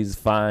for these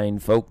fine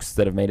folks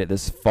that have made it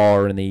this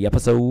far in the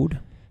episode?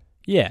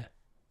 Yeah.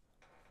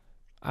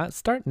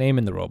 Start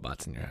naming the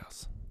robots in your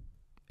house.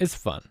 It's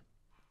fun.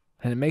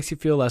 And it makes you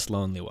feel less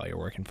lonely while you're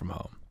working from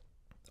home.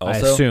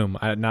 Also, I assume,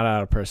 not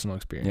out of personal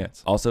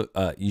experience. Yeah. Also,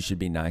 you should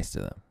be nice to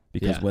them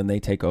because Yeah. when they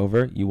take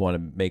over, you want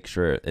to make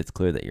sure it's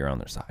clear that you're on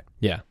their side.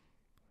 Yeah.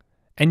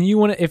 And you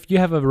want to, if you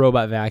have a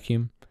robot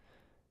vacuum,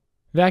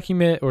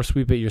 vacuum it or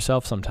sweep it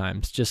yourself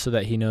sometimes, just so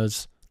that he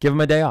knows. Give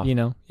him a day off. You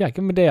know, yeah,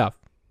 give him a day off.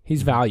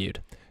 He's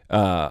valued.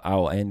 I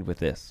will end with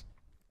this.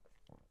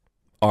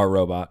 Our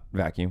robot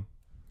vacuum.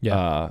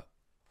 Yeah.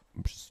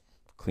 Just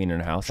cleaning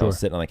the house. I Sure. was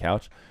sitting on the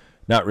couch,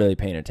 not really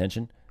paying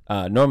attention.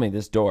 Normally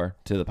this door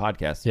to the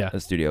podcast, Yeah. the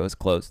studio is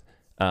closed.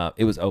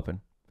 It was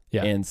open.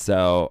 Yeah. And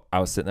so I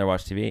was sitting there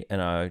watching TV,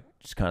 and I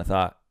just kind of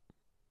thought,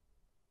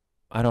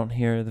 I don't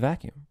hear the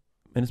vacuum.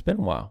 And it's been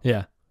a while.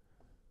 Yeah.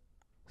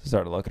 So I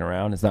started looking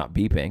around. It's not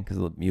beeping because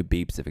it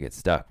beeps if it gets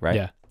stuck, right?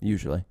 Yeah.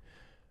 Usually.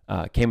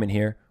 Came in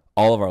here.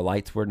 All of our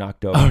lights were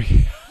knocked over. Oh,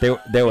 yeah.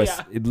 There was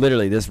Yeah.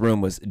 literally, this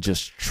room was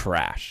just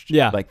trashed.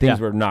 Yeah, Like things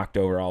yeah. were knocked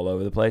over all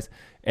over the place.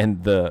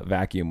 And the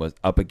vacuum was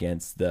up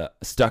against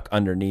stuck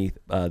underneath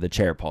the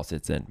chair Paul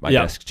sits in, my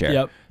Yep. desk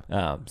chair.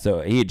 Yep.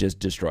 So he had just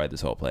destroyed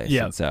this whole place.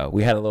 Yep. And so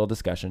we had a little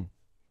discussion.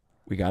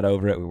 We got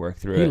over it. We worked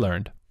through He it.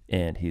 learned.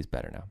 And he's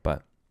better now.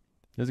 But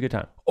it was a good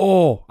time.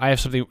 Oh, I have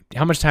something.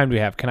 How much time do we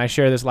have? Can I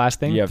share this last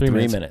thing? You have 3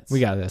 minutes. We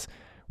got this.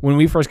 When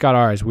we first got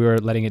ours, we were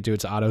letting it do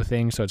its auto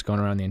thing, so it's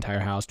going around the entire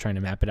house trying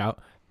to map it out.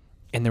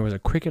 And there was a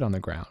cricket on the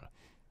ground,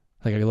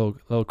 like a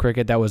little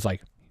cricket that was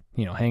like,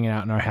 hanging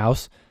out in our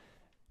house.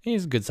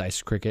 He's a good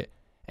sized cricket,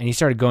 and he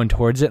started going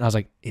towards it. And I was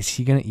like, "Is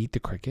he gonna eat the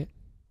cricket?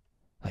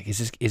 Like, is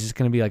this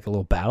gonna be like a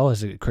little battle?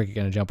 Is the cricket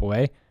gonna jump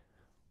away?"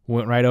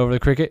 Went right over the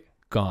cricket,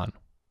 gone.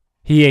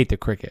 He ate the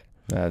cricket.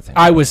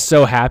 I was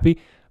so happy.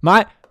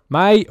 My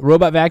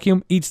robot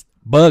vacuum eats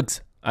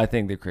bugs. I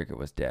think the cricket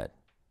was dead.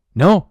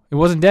 No, it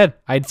wasn't dead.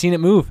 I'd seen it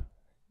move.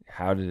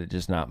 How did it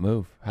just not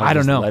move? How I did it don't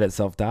just know. Let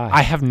itself die.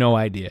 I have no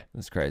idea.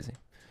 That's crazy.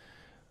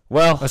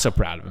 Well, I'm so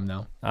proud of him,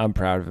 though. I'm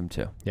proud of him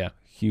too. Yeah.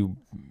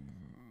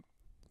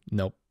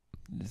 Nope.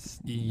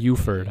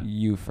 Uford.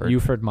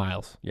 Uford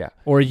Miles. Yeah.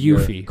 Or Your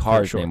Eufy.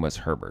 car's name was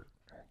Hubert.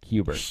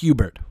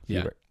 Hubert. Yeah.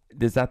 Hubert.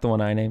 Is that the one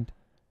I named?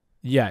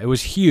 Yeah, it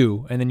was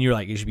Hugh, and then you were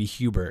like, it should be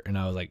Hubert, and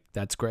I was like,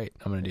 that's great.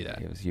 I'm gonna do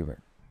that. It was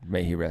Hubert.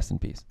 May he rest in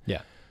peace.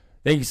 Yeah.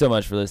 Thank you so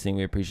much for listening.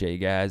 We appreciate you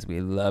guys. We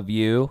love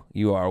you.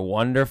 You are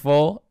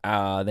wonderful.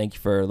 Thank you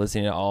for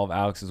listening to all of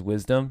Alex's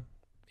wisdom.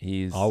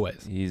 He's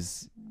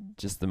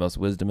just the most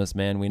wisdomous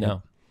man we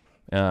know.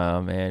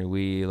 And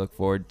we look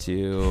forward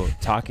to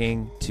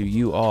talking to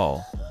you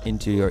all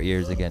into your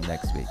ears again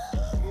next week.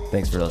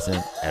 Thanks for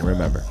listening. And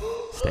remember,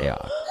 stay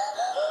odd.